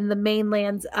in the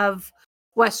mainlands of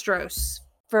Westeros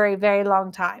for a very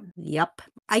long time. Yep.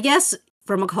 I guess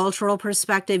from a cultural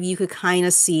perspective, you could kind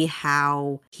of see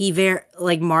how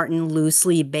Martin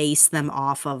loosely based them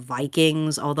off of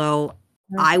Vikings, although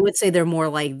I would say they're more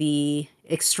like the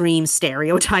extreme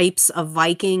stereotypes of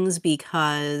Vikings,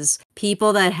 because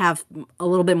people that have a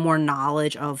little bit more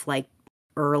knowledge of like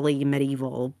early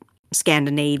medieval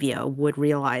Scandinavia would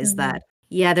realize that,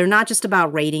 yeah, they're not just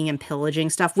about raiding and pillaging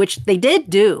stuff, which they did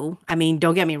do. I mean,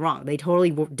 don't get me wrong. They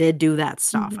totally did do that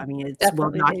stuff. I mean, it's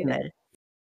well documented.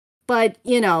 But,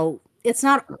 it's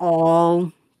not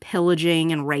all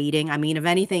pillaging and raiding. I mean, if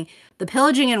anything, the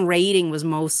pillaging and raiding was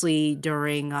mostly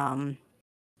during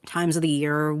times of the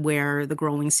year where the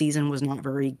growing season was not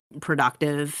very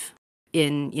productive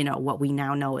in, what we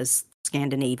now know as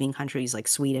Scandinavian countries like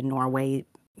Sweden, Norway,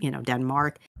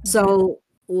 Denmark. So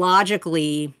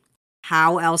logically,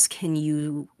 how else can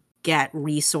you get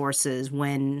resources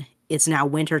when it's now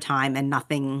wintertime and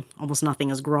almost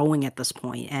nothing is growing at this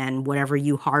point, and whatever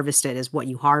you harvested is what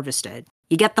you harvested?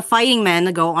 You get the fighting men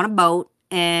to go on a boat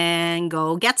and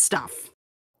go get stuff.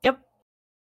 Yep.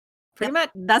 Pretty much.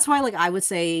 That's why, I would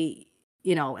say,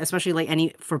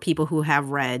 especially for people who have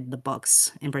read the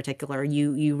books in particular,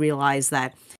 you realize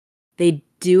that they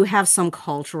do have some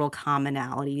cultural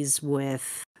commonalities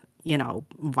with,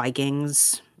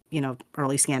 Vikings,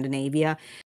 early Scandinavia.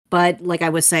 But like I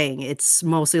was saying, it's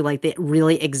mostly like the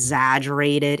really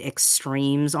exaggerated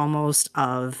extremes almost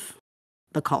of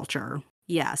the culture.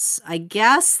 Yes, I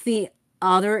guess the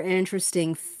other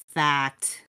interesting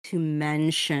fact to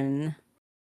mention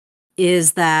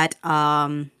is that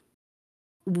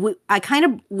we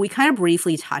kind of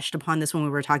briefly touched upon this when we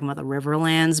were talking about the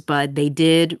Riverlands, but they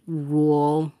did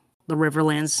rule the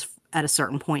Riverlands at a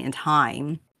certain point in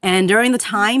time. And during the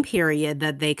time period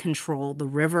that they controlled the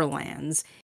Riverlands,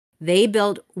 they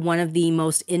built one of the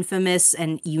most infamous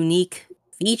and unique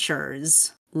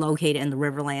features located in the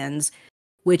Riverlands,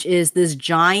 which is this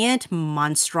giant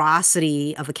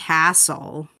monstrosity of a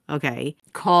castle,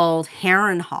 called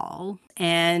Harrenhal.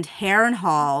 And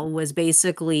Harrenhal was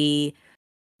basically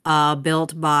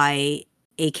built by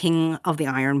a king of the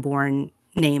Ironborn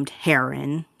named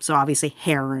Harren. So obviously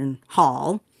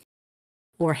Harrenhal,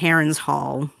 or Harren's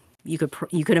Hall, you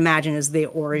could imagine is the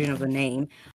origin of the name.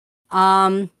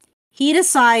 He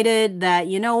decided that,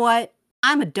 you know what,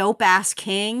 I'm a dope ass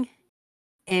king,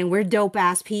 and we're dope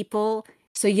ass people.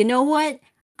 So you know what?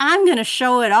 I'm gonna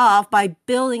show it off by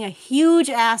building a huge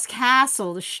ass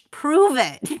castle to prove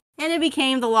it. And it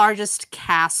became the largest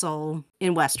castle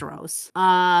in Westeros.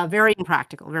 Very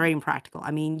impractical, very impractical.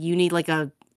 I mean, you need like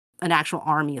an actual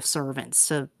army of servants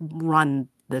to run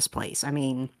this place. I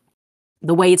mean,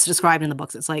 the way it's described in the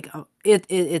books, it's like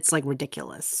it's like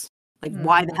ridiculous. Like,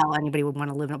 why the hell anybody would want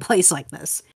to live in a place like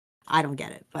this? I don't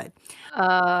get it, but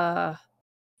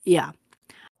yeah.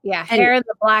 Yeah, Harren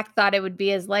the Black thought it would be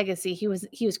his legacy. He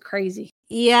was crazy.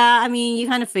 Yeah, I mean, you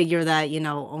kind of figure that,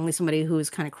 only somebody who's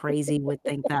kind of crazy would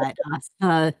think that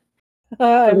a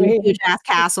huge ass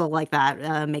castle like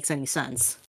that makes any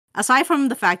sense. Aside from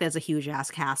the fact that it's a huge ass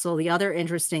castle, the other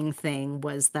interesting thing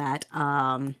was that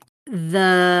at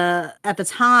the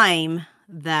time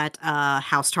that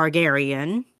House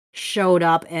Targaryen showed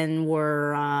up and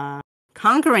were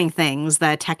conquering things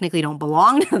that technically don't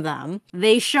belong to them,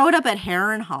 they showed up at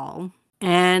Harrenhal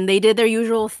and they did their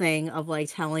usual thing of like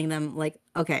telling them like,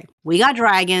 okay, we got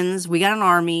dragons, we got an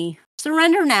army,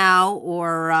 surrender now,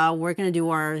 or we're gonna do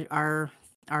our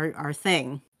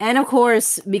thing. And of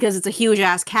course, because it's a huge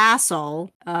ass castle,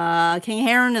 King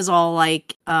Harren is all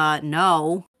like,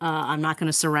 no, I'm not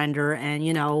gonna surrender, and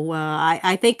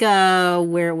I think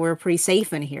we're pretty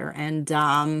safe in here.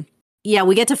 And yeah,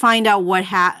 we get to find out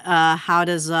how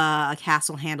does a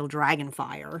castle handle dragon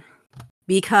fire.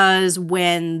 because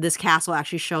when this castle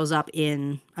actually shows up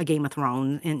in a Game of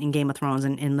Thrones, in Game of Thrones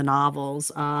and in the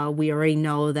novels, we already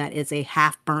know that it's a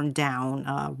half burned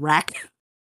down wreck,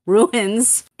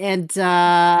 ruins, and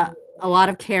a lot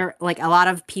of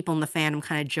people in the fandom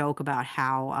kind of joke about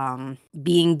how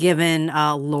being given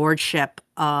lordship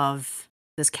of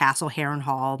this castle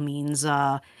Harrenhal means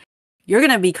you're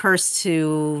going to be cursed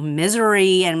to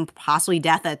misery and possibly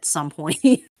death at some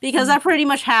point because that pretty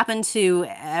much happened to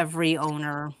every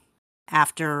owner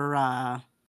after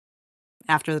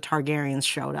the Targaryens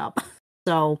showed up.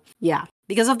 So, yeah,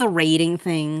 because of the raiding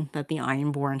thing that the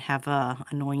Ironborn have a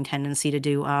annoying tendency to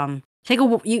do,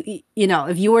 you know,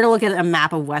 if you were to look at a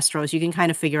map of Westeros, you can kind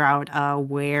of figure out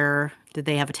where did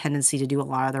they have a tendency to do a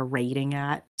lot of their raiding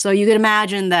at. So you can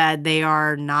imagine that they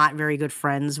are not very good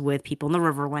friends with people in the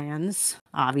Riverlands,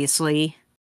 obviously.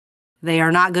 They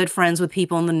are not good friends with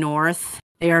people in the North.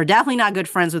 They are definitely not good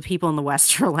friends with people in the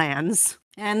Westerlands.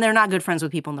 And they're not good friends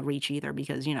with people in the Reach either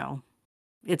because, you know,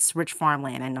 it's rich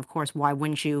farmland. And of course, why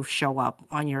wouldn't you show up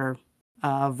on your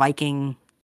Viking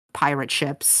pirate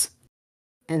ships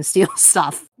and steal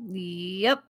stuff?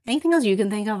 Yep. Anything else you can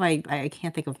think of? I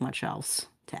can't think of much else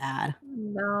to add.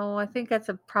 No, I think that's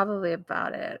probably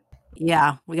about it.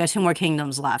 Yeah, we got 2 more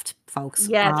kingdoms left, folks.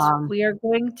 Yes, we are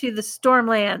going to the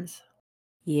Stormlands.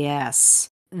 Yes.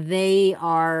 They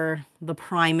are the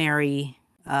primary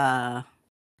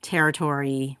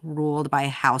territory ruled by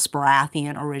House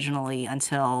Baratheon originally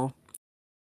until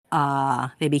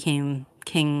they became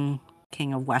king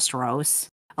of Westeros.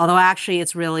 Although actually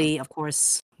it's really, of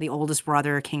course, the oldest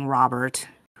brother, King Robert,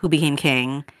 who became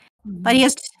king. But he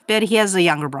has a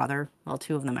younger brother. Well,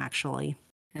 2 of them actually.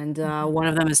 And one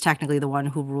of them is technically the one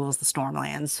who rules the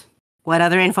Stormlands. What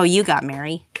other info you got,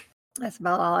 Mary? That's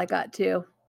about all I got too.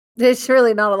 There's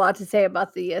really not a lot to say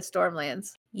about the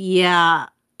Stormlands. Yeah,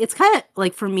 it's kind of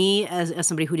like for me as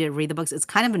somebody who didn't read the books, it's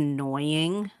kind of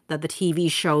annoying that the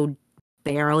TV show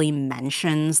barely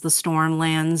mentions the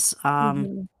Stormlands.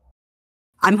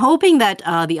 I'm hoping that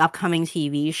the upcoming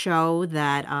TV show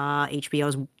that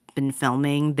HBO's been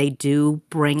filming, they do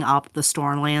bring up the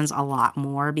Stormlands a lot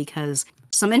more because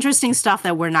some interesting stuff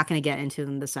that we're not going to get into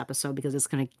in this episode because it's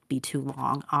going to be too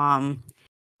long.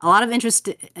 A lot of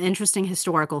interesting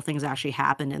historical things actually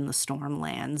happened in the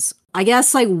Stormlands. I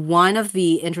guess like one of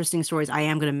the interesting stories I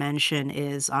am going to mention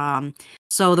is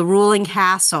so the ruling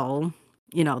castle,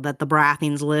 you know, that the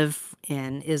Baratheons live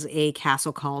in is a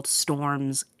castle called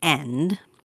Storm's End.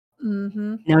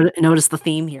 Notice the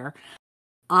theme here.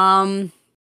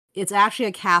 It's actually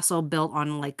a castle built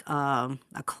on like a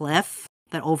cliff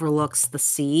that overlooks the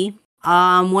sea.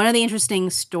 One of the interesting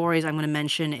stories I'm going to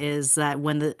mention is that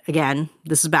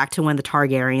this is back to when the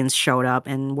Targaryens showed up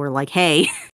and were like, hey,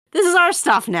 this is our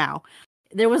stuff now.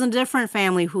 There was a different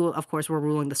family who, of course, were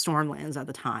ruling the Stormlands at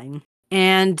the time.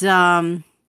 And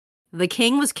the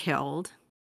king was killed.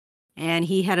 And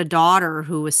he had a daughter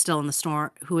who was still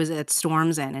who was at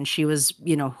Storm's End, and she was,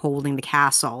 you know, holding the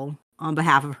castle on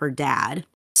behalf of her dad.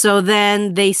 So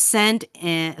then the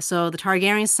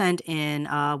Targaryens sent in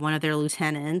one of their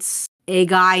lieutenants, a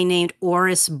guy named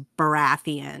Orys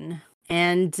Baratheon.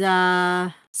 And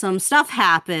some stuff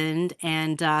happened,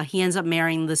 and he ends up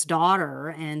marrying this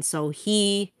daughter. And so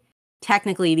he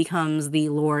technically becomes the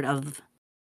Lord of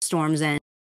Storm's End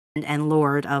and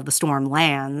Lord of the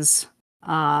Stormlands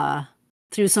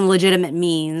through some legitimate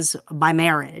means by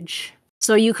marriage.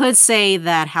 So you could say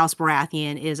that House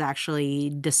Baratheon is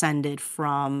actually descended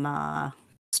from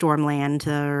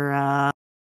Stormland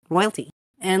royalty.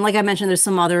 And like I mentioned, there's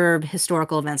some other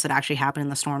historical events that actually happened in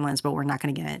the Stormlands, but we're not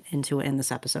going to get into it in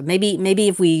this episode. Maybe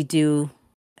if we do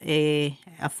a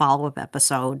follow-up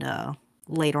episode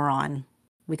later on,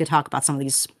 we could talk about some of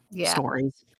these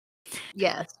stories.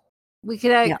 Yes. We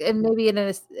could, and maybe in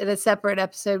a separate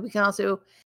episode, we can also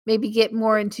maybe get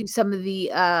more into some of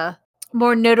the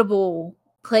more notable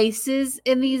places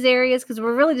in these areas, because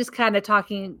we're really just kind of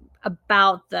talking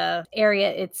about the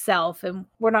area itself, and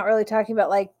we're not really talking about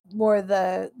like more of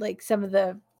the like some of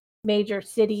the major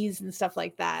cities and stuff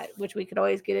like that, which we could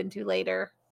always get into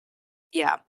later.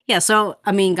 Yeah. So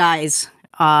I mean, guys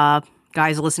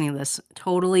listening to this,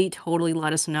 totally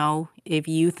let us know if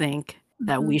you think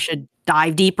that we should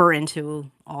dive deeper into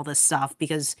all this stuff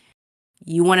because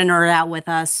you want to nerd out with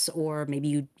us, or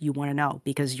maybe you want to know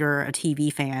because you're a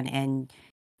TV fan and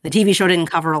the TV show didn't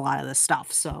cover a lot of this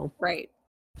stuff. So right.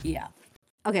 Yeah.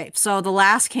 Okay, so the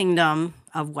last kingdom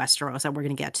of Westeros that we're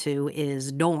going to get to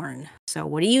is Dorne. So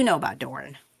what do you know about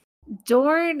Dorne?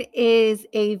 Dorne is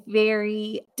a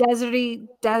very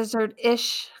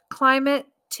desert-ish climate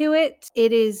to it.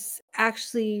 It is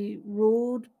actually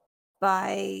ruled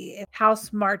by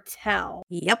House Martell.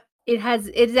 Yep.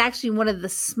 It's actually one of the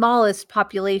smallest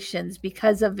populations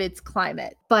because of its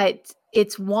climate, but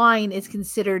its wine is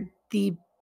considered the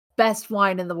best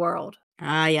wine in the world.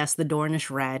 Ah, yes, the Dornish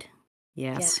Red.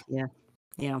 Yes, yeah.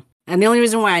 And the only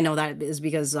reason why I know that is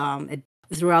because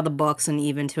throughout the books and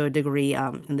even to a degree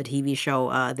in the TV show,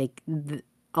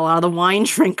 a lot of the wine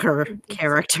drinker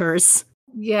characters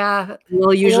Yeah,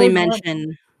 will usually always want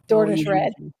mention Dornish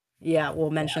Red.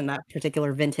 we'll mention that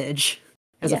particular vintage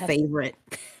as a Yes. favorite.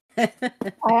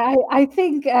 I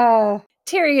think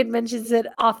Tyrion mentions it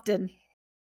often,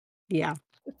 Yeah.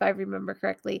 if I remember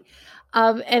correctly.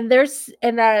 And their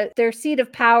seat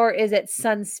of power is at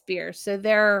Sunspear, so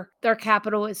their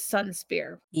capital is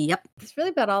Sunspear. Yep. That's really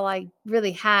about all I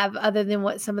really have, other than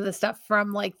what some of the stuff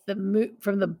from like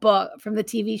from the book, from the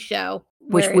TV show,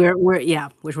 Which where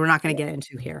which we're not going to get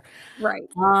into here. right.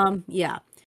 Yeah.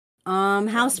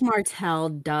 House Martell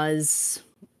does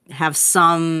have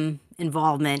some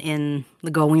involvement in the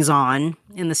goings on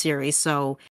in the series,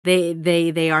 so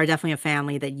they are definitely a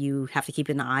family that you have to keep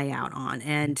an eye out on.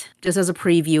 And just as a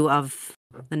preview of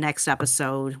the next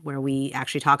episode, where we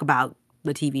actually talk about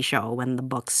the TV show and the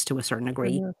books to a certain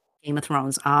degree, Game of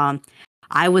Thrones,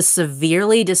 I was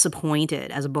severely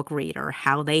disappointed as a book reader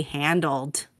how they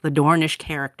handled the Dornish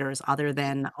characters other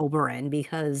than Oberyn,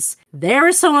 because there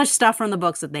is so much stuff from the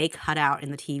books that they cut out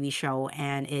in the TV show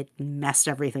and it messed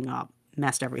everything up.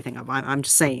 I'm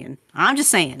just saying.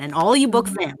 And all you book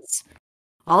fans,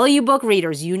 all you book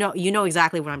readers, you know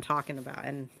exactly what I'm talking about.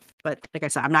 But like I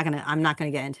said, I'm not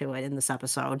gonna get into it in this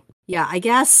episode. Yeah, I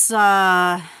guess.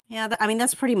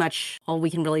 That's pretty much all we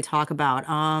can really talk about.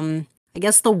 I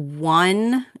guess the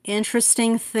one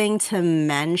interesting thing to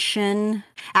mention,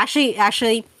 actually,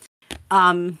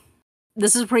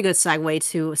 this is a pretty good segue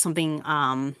to something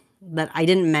that I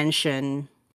didn't mention.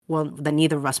 Well, that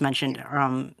neither of us mentioned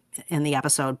in the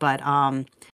episode, but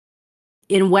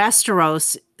in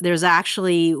Westeros, there's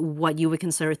actually what you would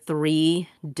consider 3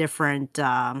 different,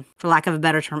 for lack of a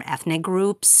better term, ethnic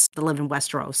groups that live in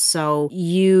Westeros. So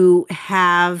you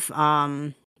have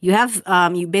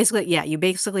you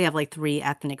basically have like 3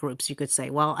 ethnic groups, you could say.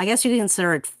 Well, I guess you could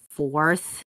consider it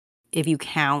 4th if you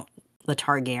count the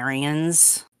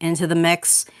Targaryens into the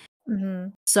mix.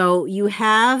 So you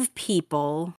have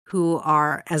people who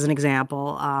are, as an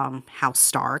example, House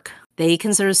Stark. They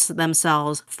consider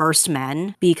themselves first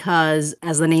men because,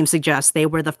 as the name suggests, they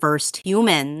were the first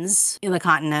humans in the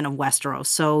continent of Westeros.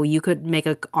 So you could make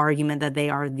an argument that they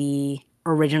are the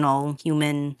original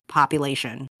human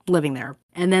population living there.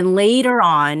 And then later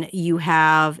on, you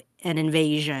have an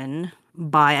invasion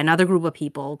by another group of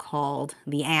people called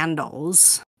the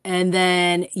Andals. And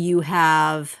then you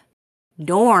have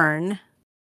Dorne,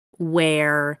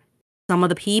 where some of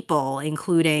the people,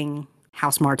 including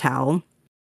House Martell,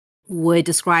 would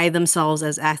describe themselves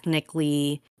as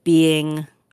ethnically being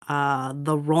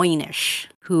the Rhoynish,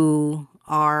 who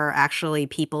are actually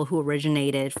people who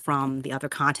originated from the other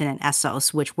continent,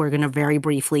 Essos, which we're going to very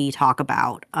briefly talk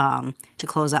about to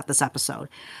close out this episode.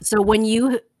 So when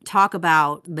you talk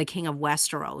about the King of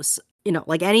Westeros,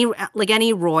 like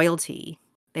any royalty,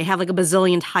 they have like a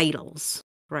bazillion titles,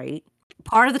 right?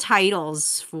 Part of the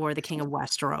titles for the King of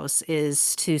Westeros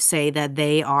is to say that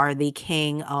they are the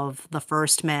king of the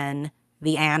First Men,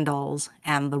 the Andals,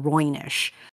 and the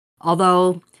Rhoynish.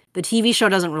 Although the TV show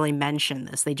doesn't really mention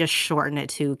this, they just shorten it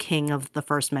to King of the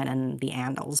First Men and the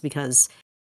Andals, because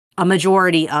a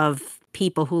majority of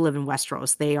people who live in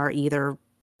Westeros, they are either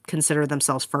consider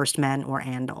themselves First Men or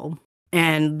Andal.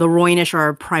 And the Rhoynish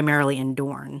are primarily in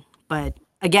Dorne. But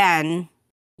again,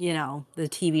 the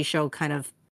TV show kind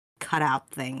of cut out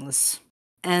things.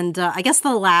 And I guess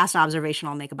the last observation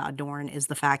I'll make about Dorne is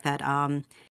the fact that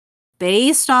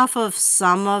based off of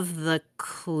some of the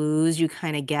clues you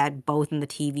kind of get both in the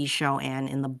TV show and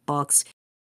in the books,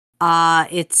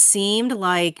 it seemed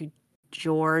like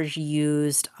George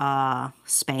used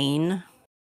Spain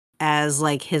as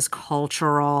like his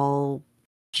cultural,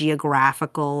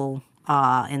 geographical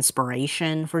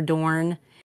inspiration for Dorne.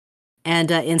 And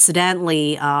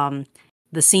incidentally,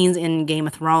 the scenes in Game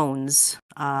of Thrones,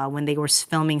 when they were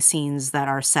filming scenes that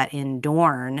are set in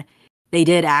Dorne, they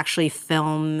did actually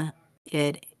film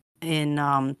it in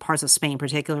parts of Spain,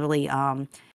 particularly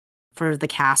for the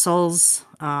castles,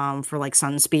 for like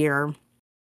Sunspear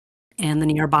and the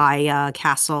nearby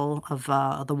castle of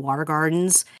the Water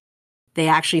Gardens. They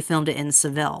actually filmed it in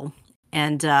Seville.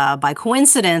 And by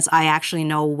coincidence, I actually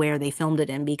know where they filmed it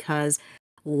in, because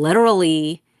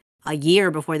literally a year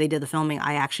before they did the filming,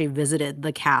 I actually visited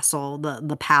the castle,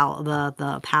 the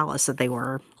palace that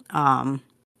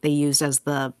they used as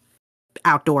the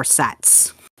outdoor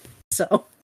sets. So,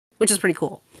 which is pretty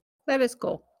cool. That is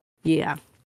cool. Yeah.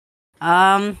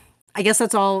 I guess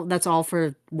that's all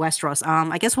for Westeros.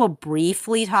 I guess we'll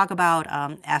briefly talk about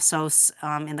Essos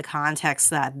in the context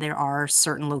that there are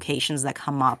certain locations that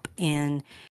come up in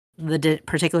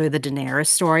particularly the Daenerys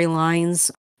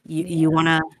storylines. You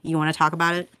wanna talk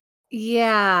about it?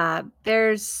 Yeah,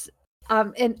 there's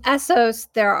in Essos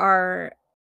there are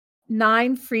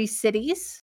 9 free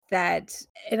cities that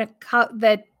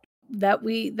that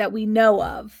we know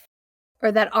of,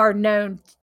 or that are known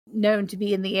to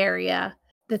be in the area.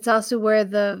 That's also where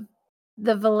the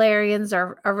Valerians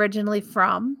are originally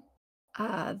from.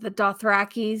 The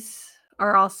Dothrakis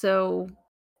are also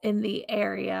in the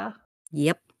area,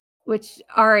 Yep. which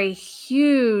are a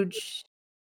huge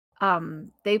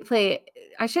they play,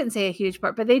 I shouldn't say a huge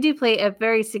part, but they do play a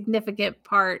very significant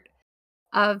part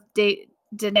of Daenerys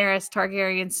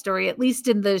Targaryen's story, at least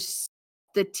in the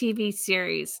TV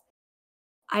series.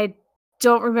 I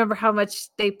don't remember how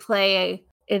much they play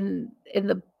in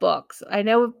the books. I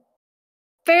know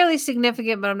fairly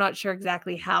significant, but I'm not sure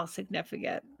exactly how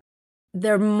significant.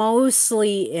 They're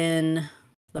mostly in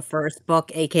the first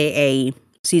book, aka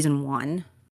season 1.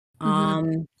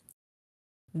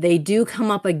 They do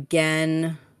come up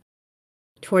again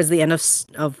towards the end of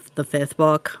the 5th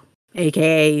book,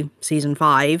 aka season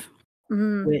 5,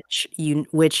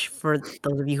 which for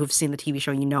those of you who've seen the TV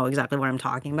show, you know exactly what I'm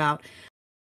talking about.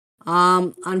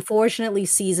 Unfortunately,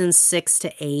 seasons 6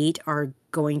 to 8 are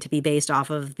going to be based off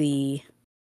of the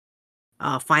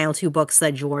final 2 books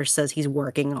that George says he's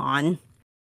working on.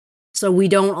 So we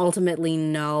don't ultimately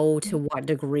know to what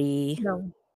degree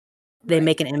they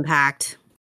make an impact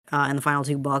in the final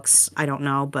 2 books. I don't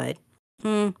know, but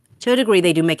to a degree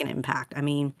they do make an impact. I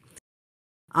mean,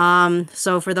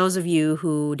 so for those of you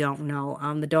who don't know,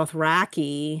 the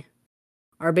Dothraki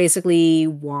are basically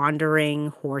wandering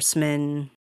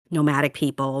horsemen, nomadic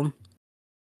people,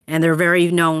 and they're very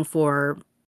known for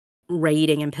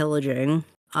raiding and pillaging.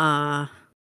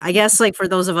 I guess, like, for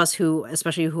those of us who,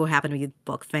 especially who happen to be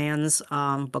book fans,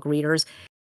 book readers,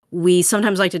 we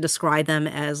sometimes like to describe them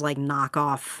as like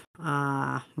knockoff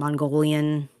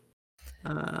Mongolian.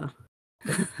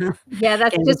 Yeah,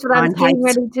 that's just what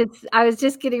I was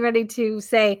just getting ready to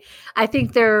say. I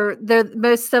think they're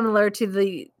most similar to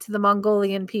the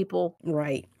Mongolian people.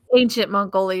 Right. Ancient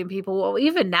Mongolian people. Well,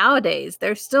 even nowadays,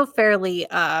 they're still fairly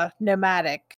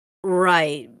nomadic.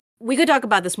 Right. We could talk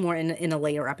about this more in a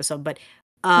later episode, but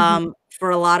for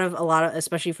a lot of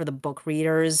especially for the book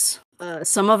readers,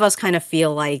 some of us kind of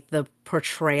feel like the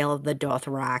portrayal of the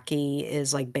Dothraki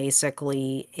is like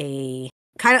basically a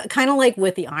kind of like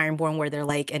with the Ironborn, where they're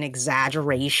like an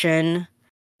exaggeration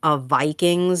of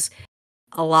Vikings.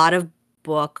 A lot of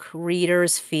book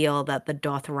readers feel that the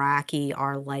Dothraki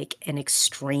are like an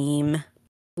extreme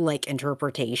like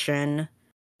interpretation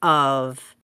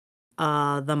of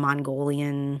the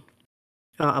Mongolian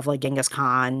of like Genghis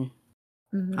Khan,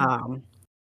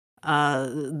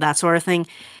 that sort of thing.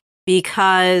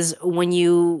 Because when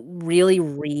you really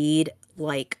read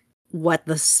like what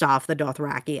the stuff the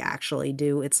Dothraki actually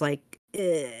do, it's like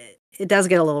it does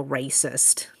get a little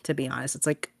racist, to be honest. It's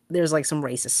like there's like some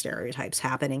racist stereotypes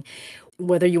happening.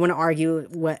 Whether you want to argue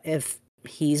if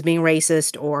he's being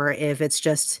racist, or if it's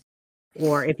just,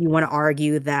 or if you want to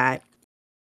argue that,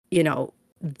 you know,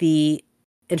 the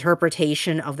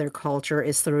interpretation of their culture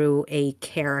is through a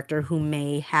character who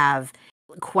may have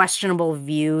questionable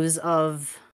views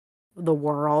of the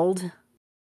world,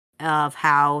 of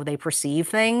how they perceive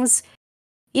things.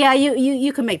 Yeah,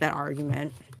 you can make that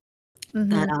argument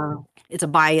that it's a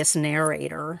biased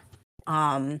narrator.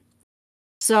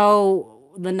 So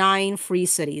the 9 free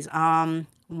cities,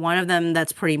 one of them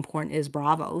that's pretty important is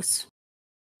Braavos.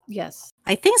 Yes.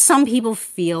 I think some people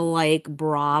feel like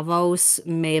Braavos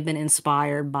may have been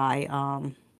inspired by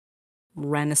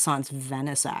Renaissance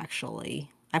Venice, actually.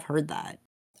 I've heard that.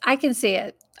 I can see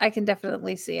it. I can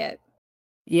definitely see it.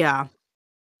 Yeah.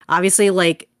 Obviously,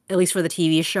 like, at least for the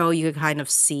TV show, you could kind of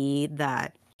see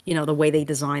that, you know, the way they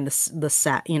designed the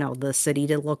set, you know, the city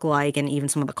to look like, and even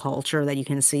some of the culture that you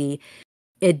can see,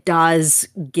 it does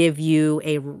give you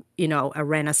a, you know, a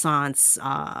Renaissance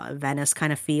Venice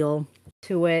kind of feel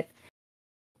to it,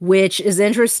 which is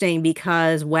interesting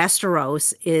because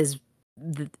Westeros is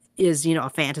you know, a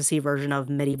fantasy version of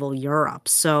medieval Europe.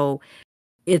 So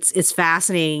it's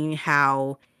fascinating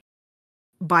how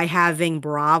by having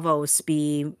Braavos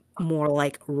be more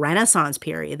like Renaissance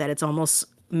period, that it's almost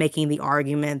making the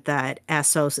argument that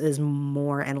Essos is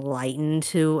more enlightened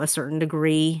to a certain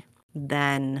degree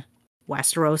than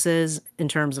Westeros is in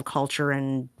terms of culture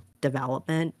and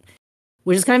development,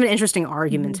 which is kind of an interesting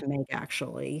argument to make,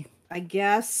 actually. I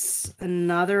guess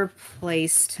another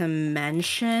place to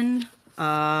mention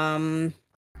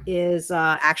is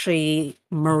actually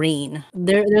Marine.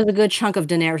 There's a good chunk of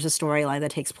Daenerys' storyline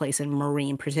that takes place in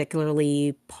Marine,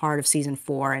 particularly part of season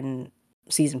 4 and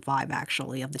season 5,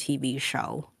 actually, of the TV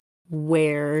show,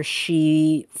 where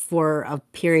she, for a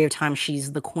period of time,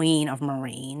 she's the queen of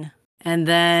Marine. And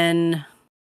then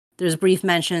there's brief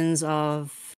mentions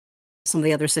of some of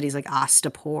the other cities like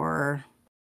Astapor,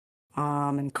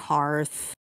 and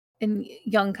Karth. And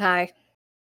Yunkai.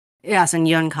 Yes, and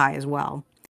Yunkai as well.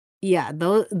 Yeah,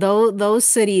 those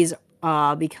cities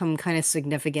become kind of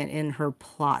significant in her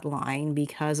plot line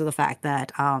because of the fact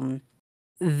that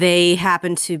they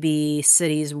happen to be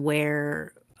cities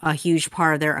where a huge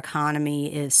part of their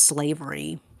economy is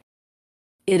slavery.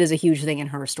 It is a huge thing in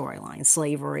her storyline,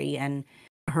 slavery, and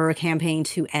her campaign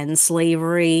to end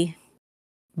slavery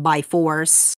by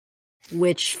force,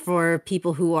 which for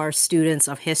people who are students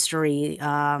of history,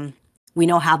 we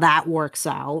know how that works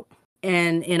out.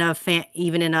 And in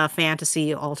even in a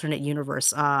fantasy alternate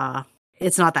universe,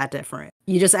 it's not that different.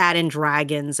 You just add in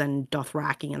dragons and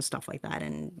Dothraki and stuff like that,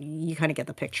 and you kind of get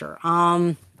the picture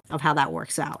of how that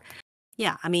works out.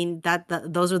 Yeah, I mean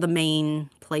those are the main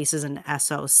places in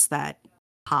Essos that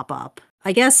pop up.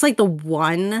 I guess like the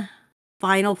one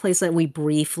final place that we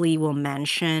briefly will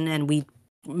mention, and we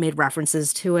made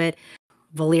references to it,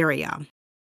 Valyria.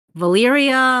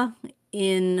 Valyria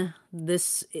in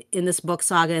this book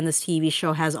saga, in this TV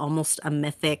show, has almost a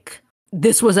mythic,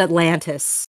 this was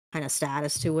Atlantis kind of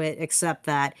status to it, except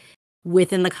that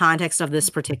within the context of this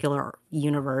particular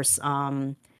universe,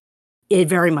 it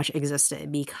very much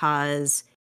existed because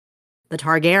the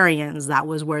Targaryens, that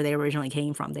was where they originally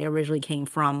came from. They originally came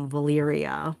from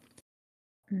Valyria,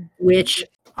 which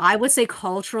I would say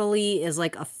culturally is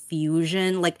like a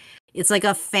fusion, like it's like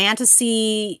a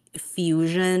fantasy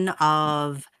fusion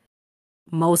of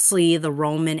mostly the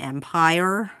Roman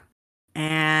Empire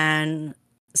and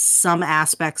some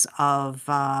aspects of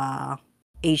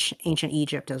ancient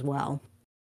Egypt as well.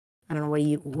 I don't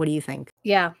know, what do you think?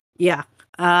 Yeah. Yeah.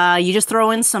 You just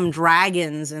throw in some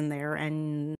dragons in there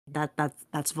and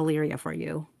that's Valyria for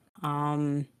you.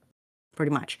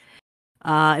 Pretty much.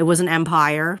 It was an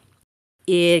empire.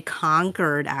 It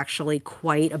conquered actually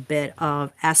quite a bit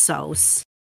of Essos.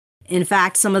 In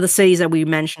fact, some of the cities that we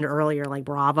mentioned earlier, like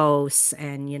Braavos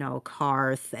and,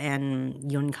 Karth and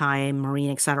Yunkai,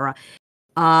 Marine, etc.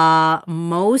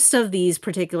 Most of these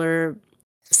particular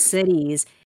cities,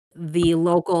 the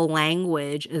local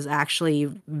language is actually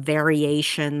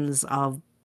variations of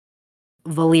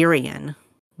Valyrian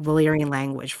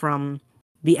language from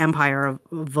the Empire of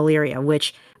Valyria,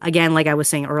 which, again, like I was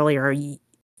saying earlier,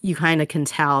 you kind of can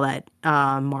tell that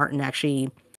Martin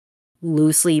actually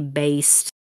loosely based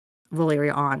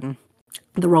Valyria on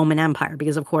the Roman Empire,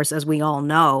 because of course, as we all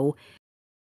know,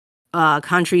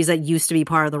 countries that used to be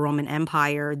part of the Roman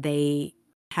Empire, they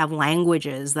have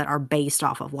languages that are based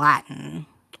off of Latin.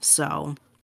 So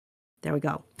there we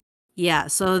go. Yeah,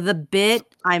 so the bit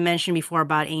I mentioned before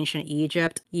about ancient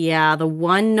Egypt, yeah, the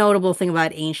one notable thing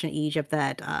about ancient Egypt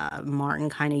that Martin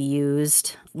kind of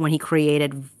used when he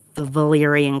created the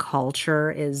Valyrian culture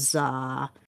is the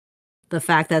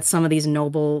fact that some of these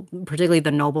noble, particularly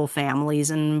the noble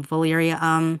families in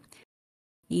Valyria,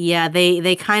 yeah,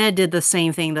 they kind of did the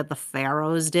same thing that the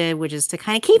pharaohs did, which is to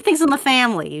kind of keep things in the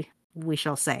family, we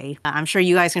shall say. I'm sure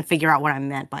you guys can figure out what I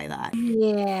meant by that.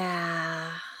 Yeah.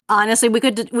 Honestly, we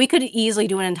could easily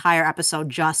do an entire episode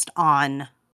just on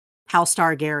House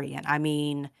Targaryen. I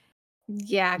mean,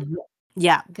 Yeah.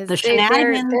 yeah, Because the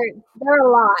shenanigans. they're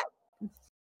a lot.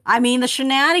 I mean, the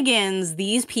shenanigans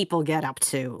these people get up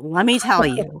to, let me tell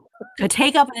you, could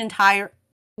take up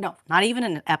no, not even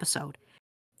an episode.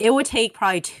 It would take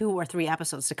probably 2 or 3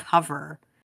 episodes to cover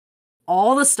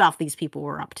all the stuff these people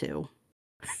were up to.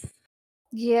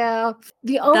 Yeah.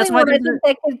 The only one I think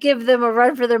that could give them a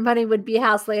run for their money would be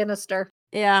House Lannister.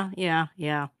 Yeah.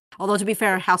 Although, to be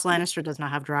fair, House Lannister does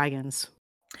not have dragons.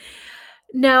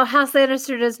 No, House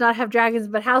Lannister does not have dragons,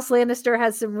 but House Lannister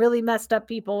has some really messed up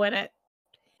people in it.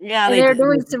 Yeah, and they're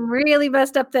doing some really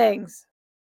messed up things.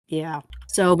 Yeah.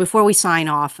 So before we sign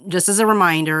off, just as a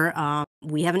reminder,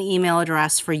 we have an email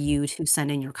address for you to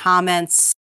send in your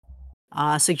comments,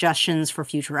 suggestions for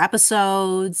future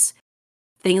episodes,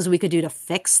 things we could do to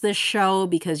fix this show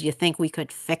because you think we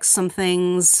could fix some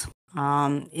things.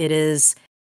 Our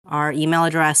email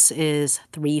address is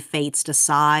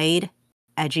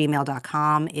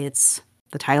 3fatesdecide@gmail.com. It's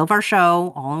the title of our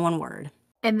show, all in one word.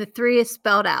 And the 3 is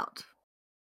spelled out.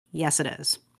 Yes, it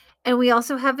is. And we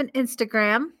also have an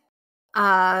Instagram.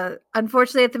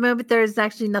 Unfortunately, at the moment, there is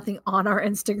actually nothing on our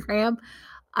Instagram.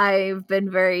 I've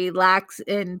been very lax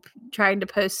in trying to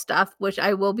post stuff, which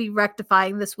I will be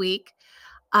rectifying this week.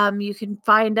 You can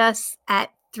find us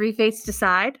at Three Fates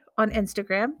Decide on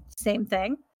Instagram. Same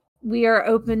thing. We are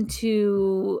open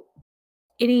to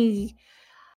any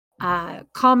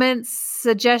comments,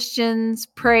 suggestions,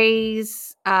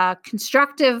 praise,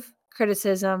 constructive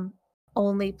criticism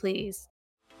only, please.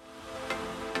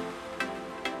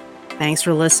 Thanks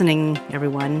for listening,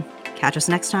 everyone. Catch us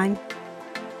next time.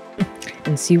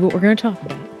 And see what we're going to talk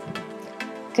about.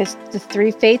 Because the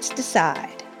Three Fates decide.